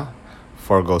Entella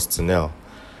 4-0.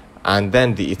 And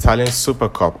then the Italian Super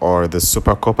Cup, or the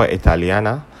Supercoppa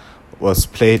Italiana, was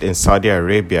played in Saudi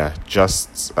Arabia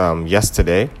just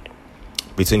yesterday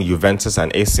between Juventus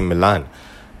and AC Milan.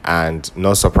 And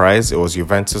no surprise, it was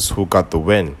Juventus who got the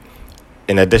win.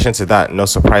 In addition to that, no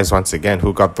surprise once again,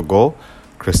 who got the goal?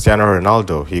 Cristiano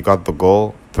Ronaldo. He got the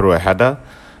goal through a header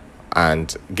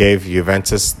and gave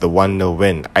Juventus the 1-0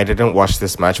 win. I didn't watch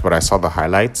this match, but I saw the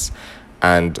highlights,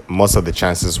 and most of the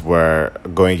chances were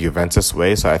going Juventus'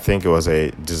 way, so I think it was a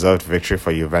deserved victory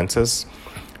for Juventus.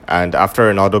 And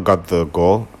after Ronaldo got the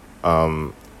goal,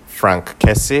 Frank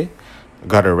Kessie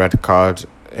got a red card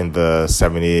in the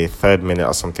 73rd minute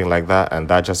or something like that, and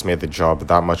that just made the job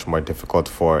that much more difficult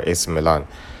for AC Milan.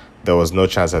 There was no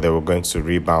chance that they were going to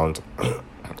rebound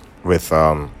with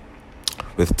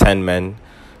 10 men,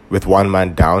 with one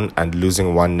man down and losing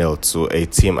 1-0 to a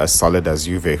team as solid as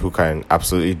Juve, who can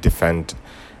absolutely defend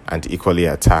and equally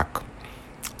attack.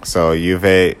 So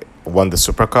Juve won the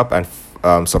Super Cup, and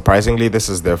surprisingly, this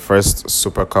is their first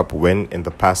Super Cup win in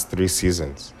the past 3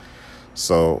 seasons.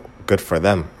 So good for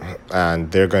them.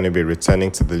 And they're going to be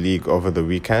returning to the league over the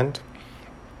weekend.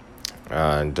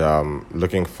 And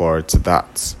looking forward to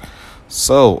that.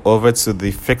 So over to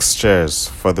the fixtures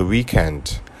for the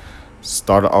weekend.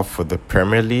 Start off with the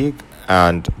Premier League,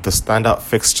 and the standout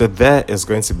fixture there is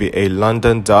going to be a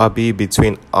London derby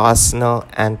between Arsenal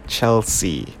and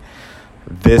Chelsea.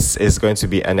 This is going to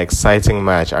be an exciting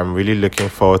match. I'm really looking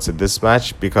forward to this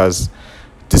match because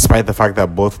despite the fact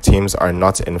that both teams are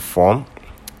not in form,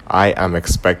 I am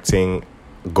expecting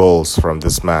goals from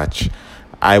this match.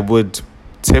 I would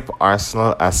tip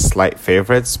Arsenal as slight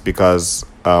favourites because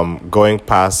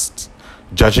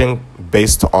judging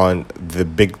based on the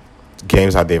big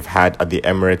games that they've had at the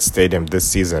Emirates Stadium this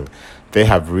season, they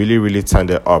have really, really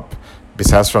turned it up.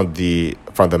 Besides from the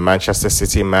Manchester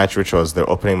City match, which was their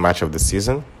opening match of the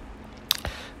season,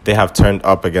 they have turned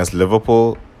up against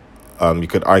Liverpool. You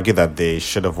could argue that they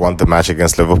should have won the match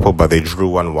against Liverpool, but they drew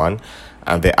 1-1,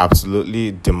 and they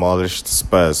absolutely demolished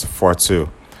Spurs 4-2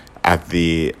 at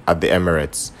the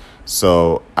Emirates.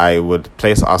 So I would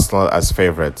place Arsenal as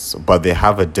favourites, but they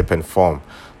have a dip in form.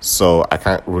 So I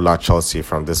can't rule out Chelsea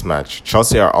from this match.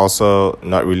 Chelsea are also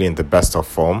not really in the best of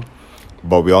form,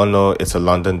 but we all know it's a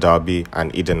London derby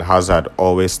and Eden Hazard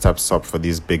always steps up for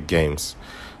these big games.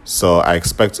 So I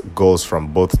expect goals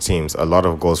from both teams, a lot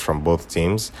of goals from both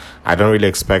teams. I don't really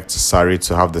expect Sarri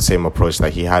to have the same approach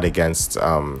that he had against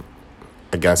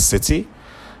City.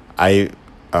 I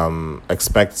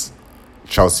expect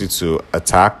Chelsea to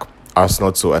attack,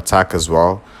 Arsenal to attack as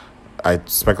well. I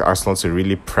expect Arsenal to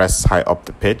really press high up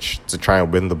the pitch to try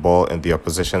and win the ball in the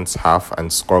opposition's half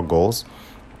and score goals.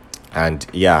 And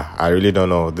yeah, I really don't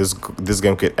know. This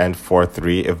game could end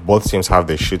 4-3 if both teams have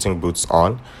their shooting boots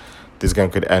on. This game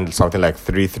could end something like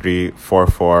 3-3,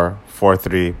 4-4,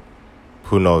 4-3.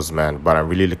 Who knows, man? But I'm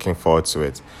really looking forward to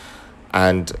it.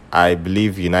 And I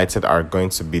believe United are going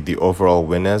to be the overall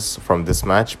winners from this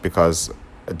match because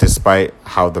despite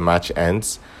how the match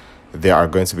ends, they are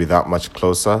going to be that much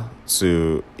closer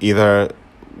to either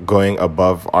going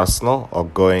above Arsenal or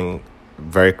going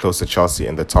very close to Chelsea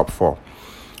in the top four.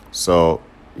 So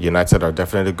United are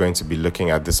definitely going to be looking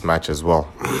at this match as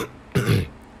well.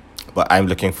 But I'm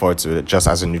looking forward to it just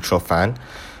as a neutral fan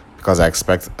because I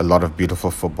expect a lot of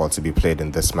beautiful football to be played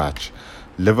in this match.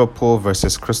 Liverpool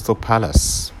versus Crystal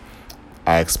Palace.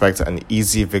 I expect an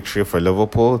easy victory for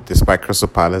Liverpool, despite Crystal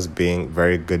Palace being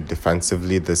very good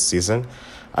defensively this season.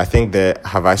 I think they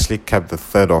have actually kept the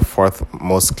third or fourth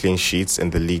most clean sheets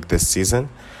in the league this season,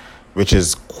 which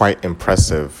is quite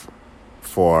impressive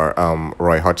for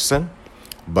Roy Hodgson.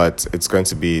 But it's going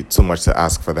to be too much to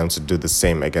ask for them to do the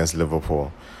same against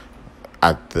Liverpool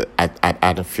at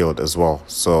Anfield as well.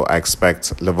 So I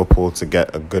expect Liverpool to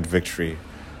get a good victory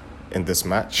in this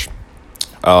match.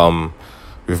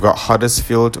 We've got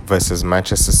Huddersfield versus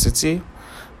Manchester City.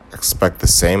 Expect the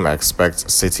same. I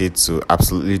expect City to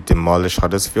absolutely demolish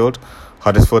Huddersfield.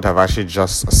 Huddersfield have actually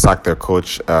just sacked their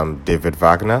coach, David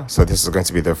Wagner. So this is going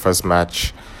to be their first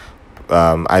match.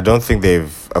 I don't think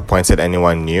they've appointed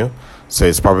anyone new. So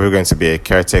it's probably going to be a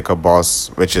caretaker boss,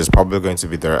 which is probably going to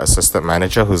be their assistant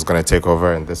manager who's going to take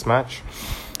over in this match.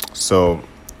 So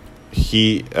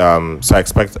I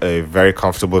expect a very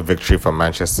comfortable victory for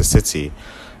Manchester City.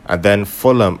 And then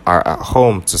Fulham are at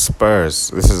home to Spurs.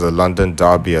 This is a London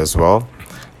derby as well.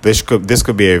 This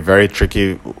could be a very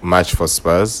tricky match for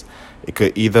Spurs.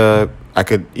 I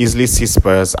could easily see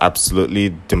Spurs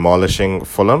absolutely demolishing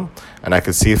Fulham, and I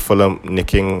could see Fulham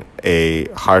nicking a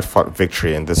hard-fought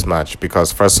victory in this match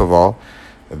because, first of all,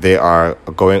 they are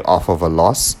going off of a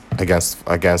loss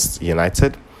against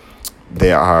United.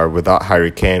 They are without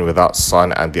Harry Kane, without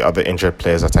Son, and the other injured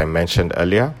players that I mentioned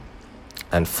earlier.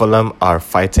 And Fulham are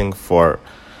fighting for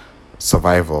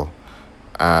survival.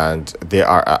 And they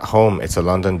are at home. It's a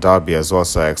London derby as well,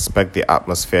 so I expect the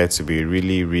atmosphere to be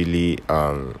really, really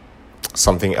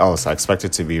something else. I expect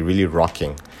it to be really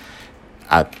rocking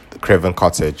at Craven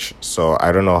Cottage. So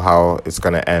I don't know how it's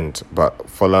going to end, but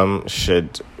Fulham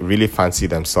should really fancy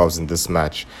themselves in this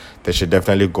match. They should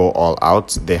definitely go all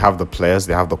out. They have the players,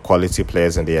 they have the quality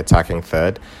players in the attacking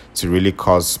third to really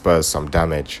cause Spurs some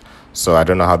damage. So I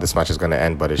don't know how this match is going to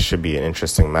end, but it should be an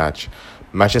interesting match.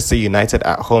 Manchester United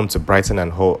at home to Brighton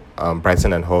and Hove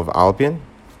Albion.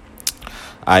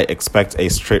 I expect a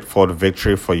straightforward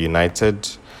victory for United,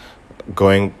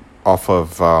 going off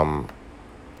of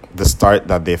the start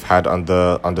that they've had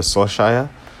under Solskjaer.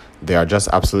 They are just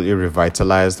absolutely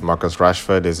revitalized. Marcus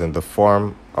Rashford is in the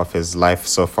form of his life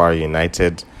so far at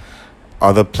United.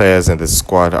 Other players in the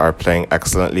squad are playing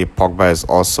excellently. Pogba is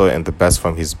also in the best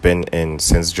form he's been in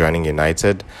since joining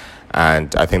United.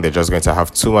 And I think they're just going to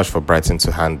have too much for Brighton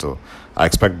to handle. I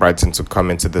expect Brighton to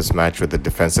come into this match with a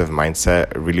defensive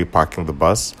mindset, really parking the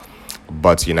bus.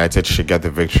 But United should get the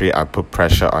victory and put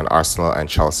pressure on Arsenal and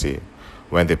Chelsea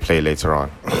when they play later on.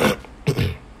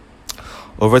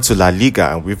 Over to La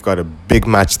Liga, and we've got a big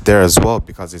match there as well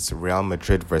because it's Real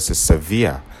Madrid versus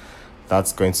Sevilla.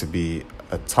 That's going to be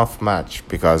a tough match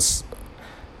because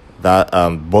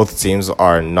both teams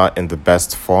are not in the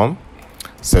best form.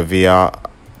 Sevilla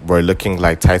were looking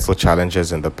like title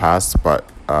challengers in the past, but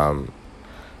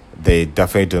they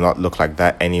definitely do not look like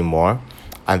that anymore.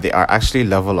 And they are actually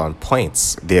level on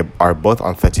points. They are both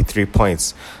on 33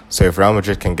 points. So if Real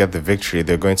Madrid can get the victory,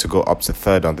 they're going to go up to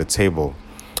third on the table.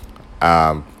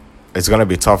 It's going to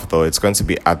be tough, though. It's going to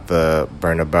be at the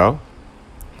Bernabeu.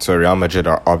 So Real Madrid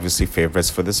are obviously favourites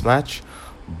for this match.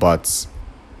 But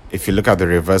if you look at the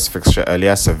reverse fixture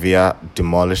earlier, Sevilla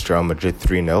demolished Real Madrid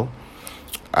 3-0.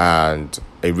 And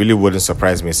it really wouldn't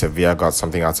surprise me if Sevilla got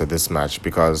something out of this match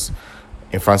because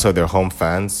in front of their home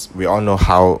fans, we all know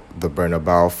how the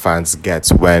Bernabeu fans get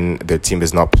when their team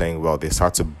is not playing well. They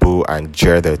start to boo and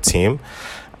jeer their team.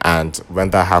 And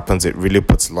when that happens, it really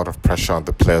puts a lot of pressure on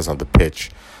the players on the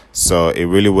pitch. So it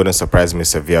really wouldn't surprise me if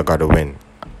Sevilla got a win.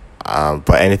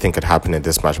 But anything could happen in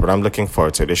this match. But I'm looking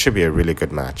forward to it. It should be a really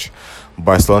good match.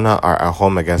 Barcelona are at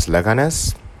home against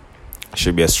Leganes.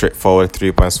 Should be a straightforward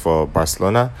 3 points for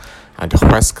Barcelona. And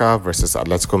Huesca versus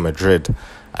Atletico Madrid.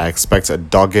 I expect a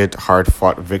dogged,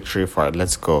 hard-fought victory for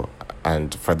Atletico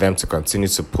and for them to continue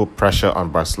to put pressure on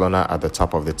Barcelona at the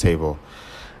top of the table.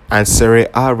 And Serie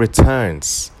A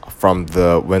returns from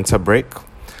the winter break.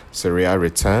 Serie A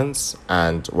returns,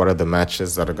 and what are the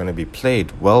matches that are going to be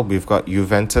played? Well, we've got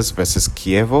Juventus versus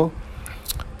Chievo.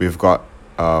 We've got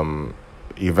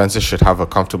Juventus should have a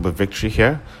comfortable victory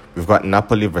here. We've got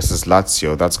Napoli versus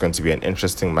Lazio. That's going to be an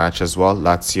interesting match as well.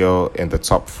 Lazio in the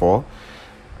top four.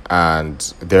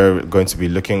 and they're going to be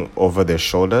looking over their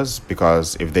shoulders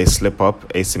because if they slip up,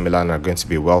 AC Milan are going to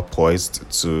be well poised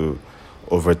to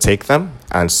overtake them,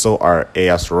 and so are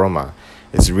AS Roma.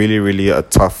 It's really, really a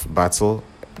tough battle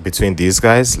between these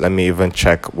guys. Let me even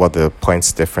check what the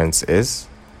points difference is.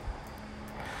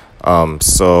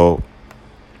 So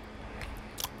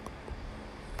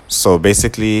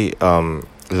basically,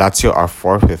 Lazio are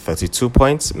fourth with 32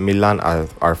 points, Milan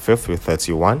are fifth with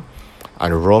 31,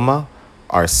 and Roma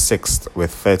are sixth with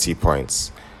 30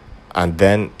 points. And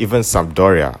then even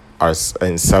Sampdoria are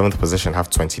in seventh position, have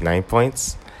 29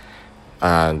 points.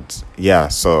 And yeah,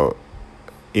 so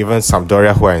even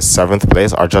Sampdoria, who are in seventh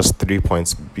place, are just 3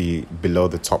 points below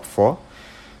the top four.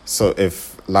 So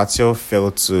if Lazio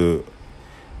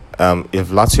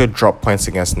drop points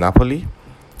against Napoli,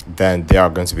 then they are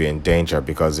going to be in danger,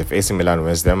 because if AC Milan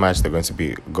wins their match, they're going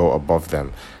to go above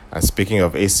them. And speaking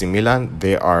of AC Milan,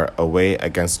 they are away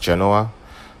against Genoa.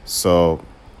 So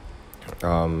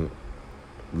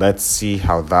let's see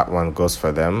how that one goes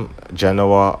for them.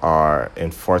 Genoa are in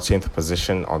 14th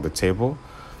position on the table,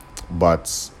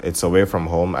 but it's away from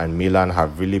home, and Milan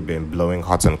have really been blowing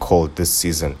hot and cold this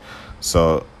season.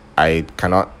 So I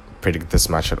cannot predict this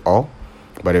match at all.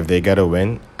 But if they get a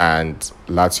win and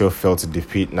Lazio fail to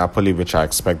defeat Napoli, which I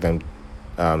expect them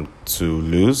to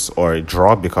lose or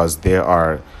draw because they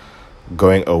are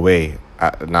going away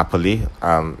at Napoli,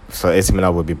 so AC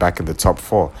Milan will be back in the top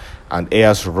four. And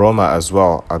AS Roma as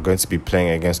well are going to be playing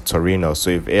against Torino. So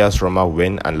if AS Roma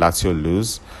win and Lazio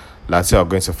lose, Lazio are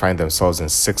going to find themselves in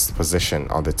sixth position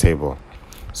on the table.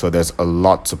 So there's a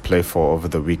lot to play for over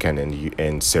the weekend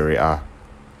in Serie A.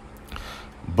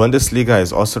 Bundesliga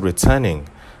is also returning,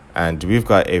 and we've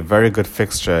got a very good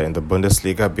fixture in the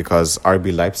Bundesliga because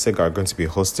RB Leipzig are going to be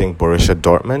hosting Borussia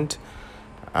Dortmund.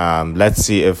 Let's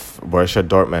see if Borussia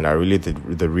Dortmund are really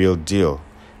the real deal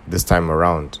this time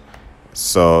around.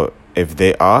 So if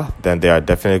they are, then they are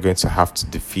definitely going to have to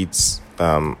defeat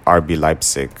RB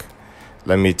Leipzig.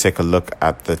 Let me take a look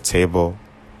at the table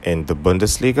in the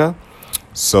Bundesliga.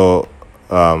 So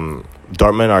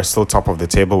Dortmund are still top of the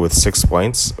table with 6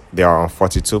 points. They are on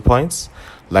 42 points.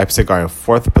 Leipzig are in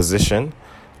fourth position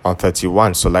on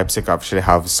 31. So Leipzig actually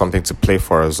have something to play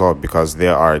for as well, because they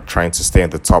are trying to stay in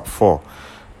the top four.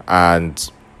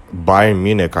 And Bayern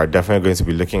Munich are definitely going to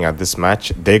be looking at this match.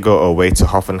 They go away to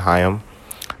Hoffenheim,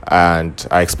 and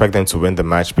I expect them to win the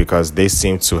match because they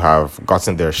seem to have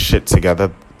gotten their shit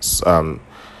together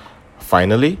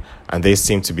finally, and they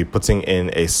seem to be putting in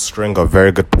a string of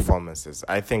very good performances.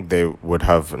 I think they would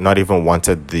have not even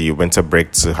wanted the winter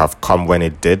break to have come when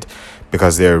it did,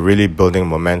 because they're really building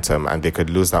momentum, and they could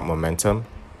lose that momentum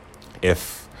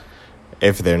if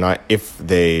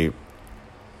they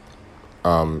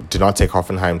do not take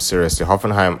Hoffenheim seriously.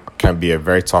 Hoffenheim can be a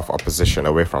very tough opposition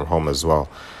away from home as well.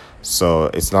 So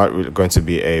it's not really going to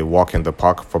be a walk in the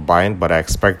park for Bayern, but I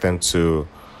expect them to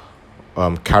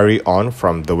carry on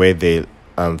from the way they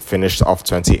finished off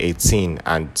 2018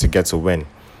 and to get a win.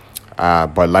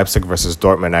 But Leipzig versus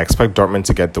Dortmund, I expect Dortmund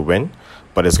to get the win,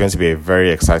 but it's going to be a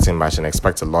very exciting match, and I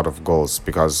expect a lot of goals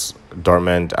because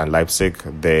Dortmund and Leipzig,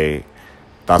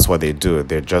 that's what they do.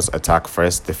 They just attack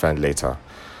first, defend later.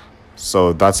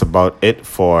 So that's about it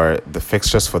for the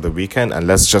fixtures for the weekend, and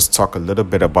let's just talk a little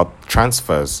bit about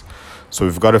transfers. So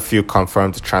we've got a few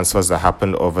confirmed transfers that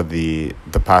happened over the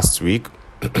past week.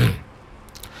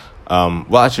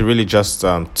 Actually really just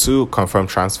two confirmed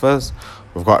transfers.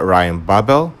 We've got Ryan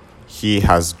Babel. He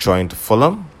has joined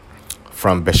Fulham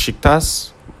from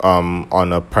Besiktas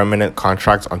on a permanent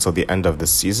contract until the end of the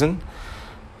season.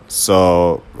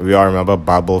 So we all remember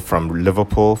Babel from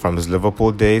Liverpool, from his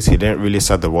Liverpool days. He didn't really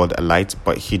set the world alight,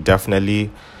 but he definitely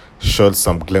showed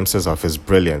some glimpses of his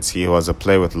brilliance. He was a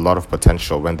player with a lot of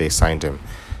potential when they signed him.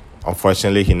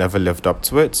 Unfortunately, he never lived up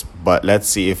to it, but let's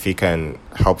see if he can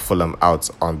help Fulham out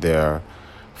on their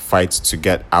fight to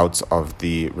get out of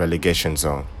the relegation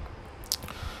zone.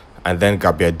 And then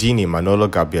Manolo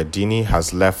Gabbiadini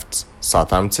has left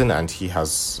Southampton, and he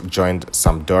has joined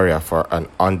Sampdoria for an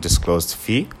undisclosed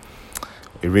fee.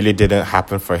 It really didn't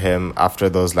happen for him after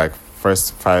those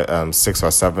first 6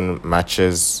 or 7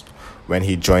 matches when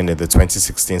he joined in the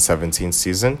 2016-17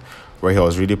 season, where he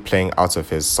was really playing out of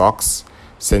his socks.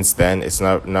 Since then, it's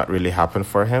not really happened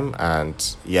for him,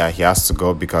 and yeah, he has to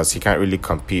go because he can't really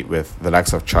compete with the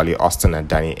likes of Charlie Austin and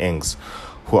Danny Ings,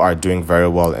 who are doing very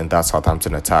well in that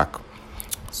Southampton attack.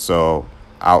 So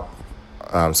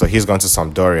he's gone to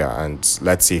Sampdoria, and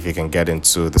let's see if he can get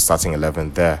into the starting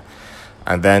 11 there.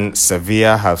 And then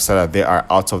Sevilla have said that they are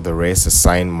out of the race to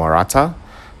sign Morata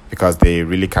because they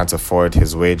really can't afford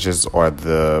his wages or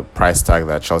the price tag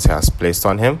that Chelsea has placed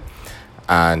on him.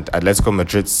 and Atletico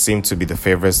Madrid seem to be the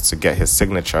favorites to get his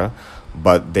signature,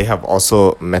 but they have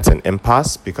also met an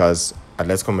impasse because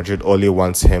Atletico Madrid only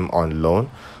wants him on loan,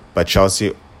 but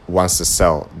Chelsea wants to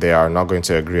sell. They are not going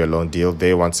to agree a loan deal.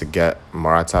 They want to get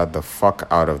Morata the fuck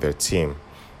out of their team.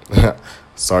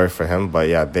 Sorry for him, but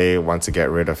yeah, they want to get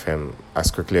rid of him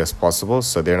as quickly as possible,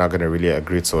 so they're not going to really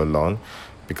agree to a loan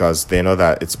because they know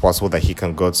that it's possible that he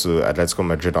can go to Atletico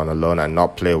Madrid on a loan and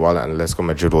not play well, and Atletico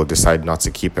Madrid will decide not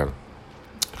to keep him.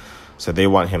 So they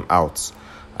want him out.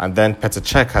 And then Petr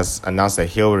Cech has announced that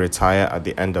he'll retire at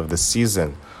the end of the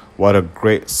season. What a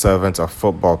great servant of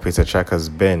football Petr Cech has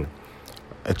been.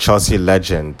 A Chelsea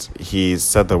legend. He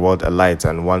set the world alight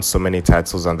and won so many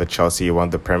titles under Chelsea. He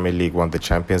won the Premier League, won the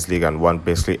Champions League, and won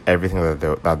basically everything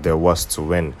that there was to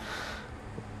win.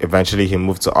 Eventually, he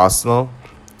moved to Arsenal.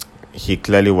 He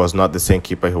clearly was not the same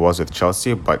keeper he was with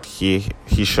Chelsea, but he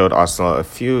showed Arsenal a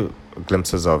few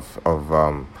glimpses of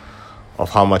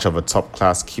how much of a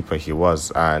top-class keeper he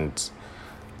was. And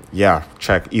yeah,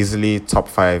 Cech easily top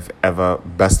 5 ever,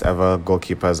 best ever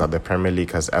goalkeepers that the Premier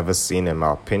League has ever seen, in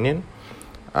my opinion.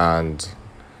 And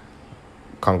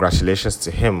congratulations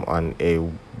to him on a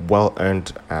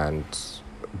well-earned and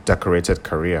decorated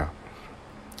career.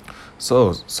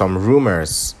 So, some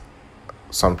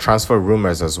transfer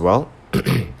rumors as well.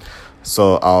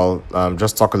 So I'll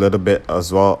just talk a little bit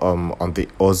as well on the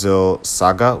Ozil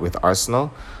saga with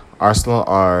Arsenal. Arsenal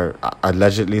are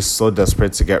allegedly so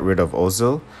desperate to get rid of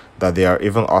Ozil that they are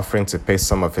even offering to pay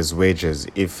some of his wages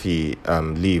if he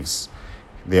leaves.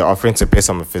 They are offering to pay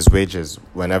some of his wages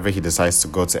whenever he decides to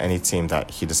go to any team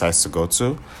that he decides to go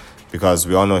to, because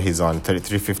we all know he's on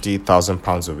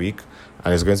 £50,000 a week,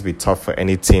 and it's going to be tough for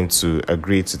any team to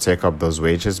agree to take up those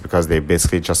wages because they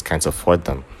basically just can't afford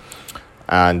them.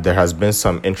 And there has been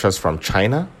some interest from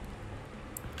China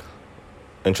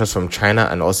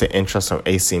and also interest from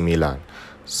AC Milan.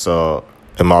 So,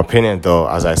 in my opinion, though,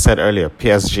 as I said earlier,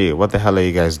 PSG, what the hell are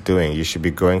you guys doing? You should be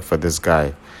going for this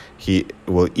guy. He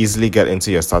will easily get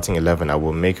into your starting 11 and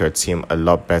will make your team a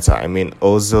lot better. I mean,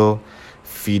 Ozil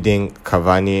feeding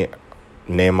Cavani,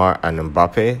 Neymar, and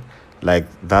Mbappe, like,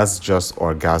 that's just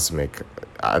orgasmic.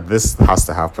 This has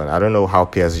to happen. I don't know how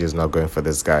PSG is not going for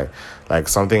this guy. Like,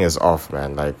 something is off,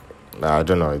 man. Like, I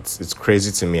don't know. It's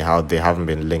crazy to me how they haven't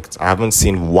been linked. I haven't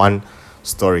seen one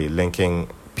story linking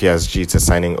PSG to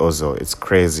signing Ozil. It's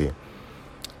crazy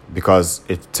because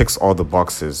it ticks all the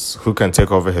boxes. Who can take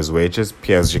over his wages?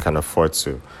 PSG can afford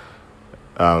to.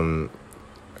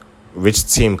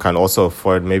 Which team can also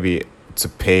afford maybe to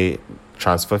pay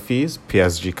transfer fees?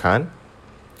 PSG can.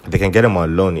 They can get him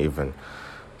on loan even.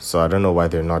 So I don't know why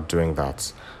they're not doing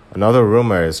that. Another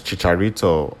rumor is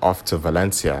Chicharito off to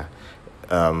Valencia.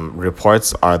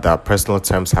 Reports are that personal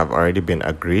terms have already been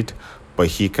agreed, but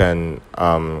he can.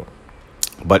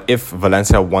 But if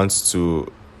Valencia wants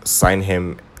to sign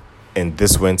him in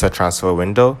this winter transfer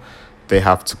window, they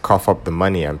have to cough up the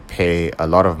money and pay a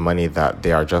lot of money that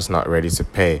they are just not ready to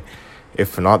pay.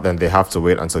 If not, then they have to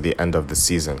wait until the end of the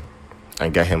season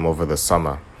and get him over the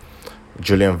summer.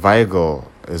 Julian Weigl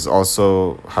has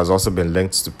also been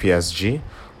linked to PSG.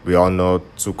 We all know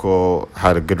Tuchel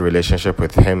had a good relationship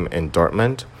with him in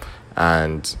Dortmund,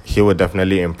 and he would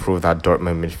definitely improve that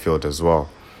Dortmund midfield as well.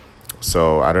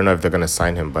 So I don't know if they're going to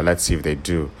sign him, but let's see if they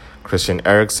do. Christian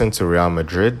Eriksen to Real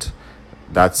Madrid.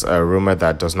 That's a rumor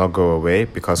that does not go away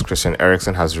because Christian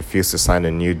Eriksen has refused to sign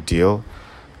a new deal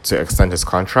to extend his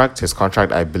contract. His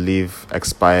contract, I believe,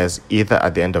 expires either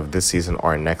at the end of this season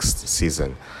or next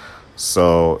season.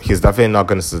 So he's definitely not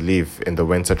going to leave in the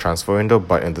winter transfer window,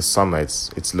 but in the summer,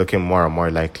 it's looking more and more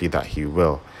likely that he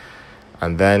will.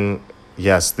 And then,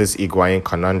 yes, this Higuain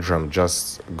conundrum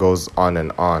just goes on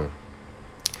and on.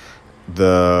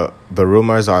 The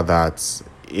rumors are that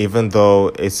even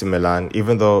though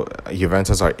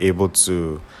Juventus are able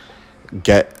to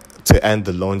end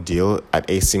the loan deal at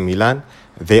AC Milan,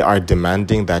 they are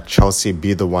demanding that Chelsea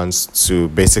be the ones to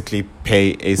basically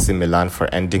pay AC Milan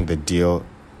for ending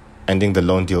the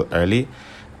loan deal early,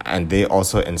 and they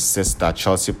also insist that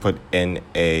Chelsea put in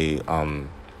a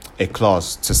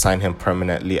clause to sign him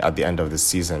permanently at the end of the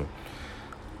season.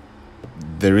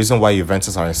 The reason why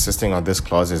Juventus are insisting on this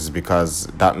clause is because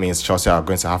that means Chelsea are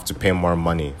going to have to pay more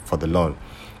money for the loan.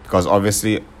 Because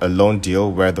obviously a loan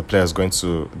deal where the player is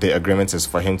the agreement is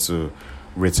for him to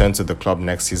return to the club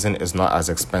next season is not as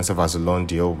expensive as a loan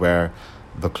deal where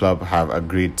the club have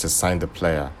agreed to sign the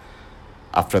player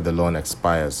after the loan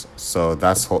expires. So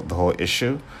that's the whole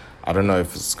issue. I don't know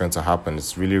if it's going to happen.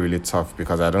 It's really, really tough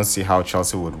because I don't see how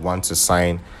Chelsea would want to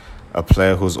sign a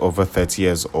player who's over 30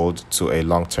 years old to a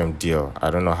long-term deal. I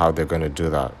don't know how they're going to do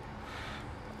that.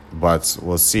 But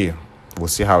we'll see. we'll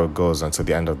see how it goes until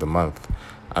the end of the month.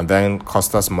 And then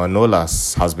Kostas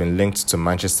Manolas has been linked to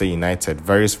Manchester United.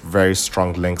 Very, very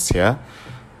strong links here.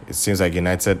 It seems like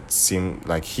United seem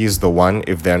like he's the one.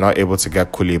 If they're not able to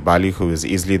get Koulibaly, who is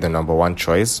easily the number one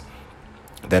choice,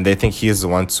 then they think he is the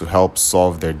one to help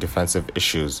solve their defensive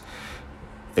issues.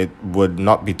 It would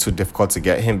not be too difficult to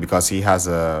get him because he has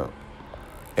a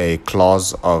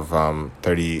clause of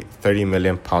 30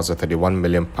 million pounds or 31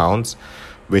 million pounds,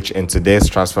 which in today's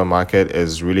transfer market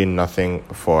is really nothing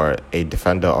for a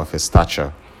defender of his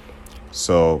stature.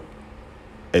 So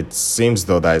it seems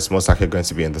though that it's most likely going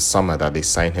to be in the summer that they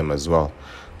sign him as well.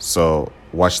 So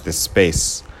watch this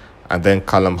space. And then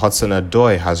Callum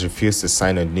Hudson-Odoi has refused to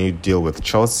sign a new deal with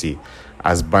Chelsea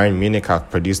as Bayern Munich have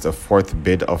produced a fourth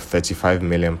bid of 35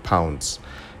 million pounds.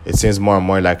 It seems more and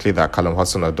more likely that Callum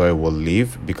Hudson-Odoi will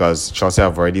leave because Chelsea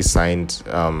have already signed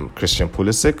Christian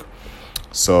Pulisic.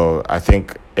 So I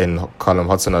think in Callum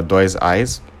Hudson-Odoi's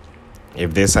eyes,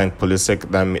 if they sign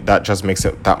Pulisic, then that just makes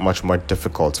it that much more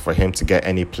difficult for him to get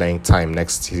any playing time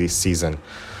next season.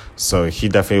 So he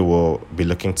definitely will be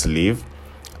looking to leave.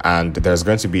 And there's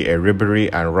going to be a Ribery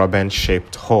and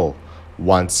Robben-shaped hole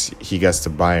once he gets to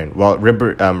Bayern. Well,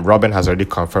 Robben has already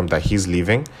confirmed that he's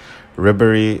leaving.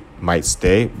 Ribery might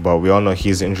stay, but we all know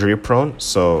he's injury prone,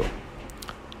 so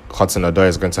Hudson-Odoi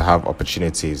is going to have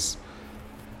opportunities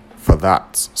for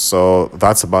that. So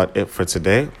that's about it for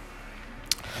today.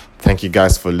 Thank you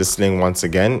guys for listening once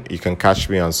again. You can catch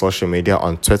me on social media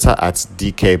on Twitter at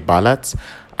DKBallat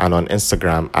and on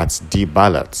Instagram at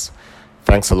DBallat.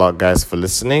 Thanks a lot, guys, for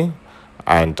listening,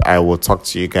 and I will talk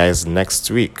to you guys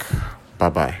next week.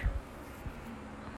 Bye-bye.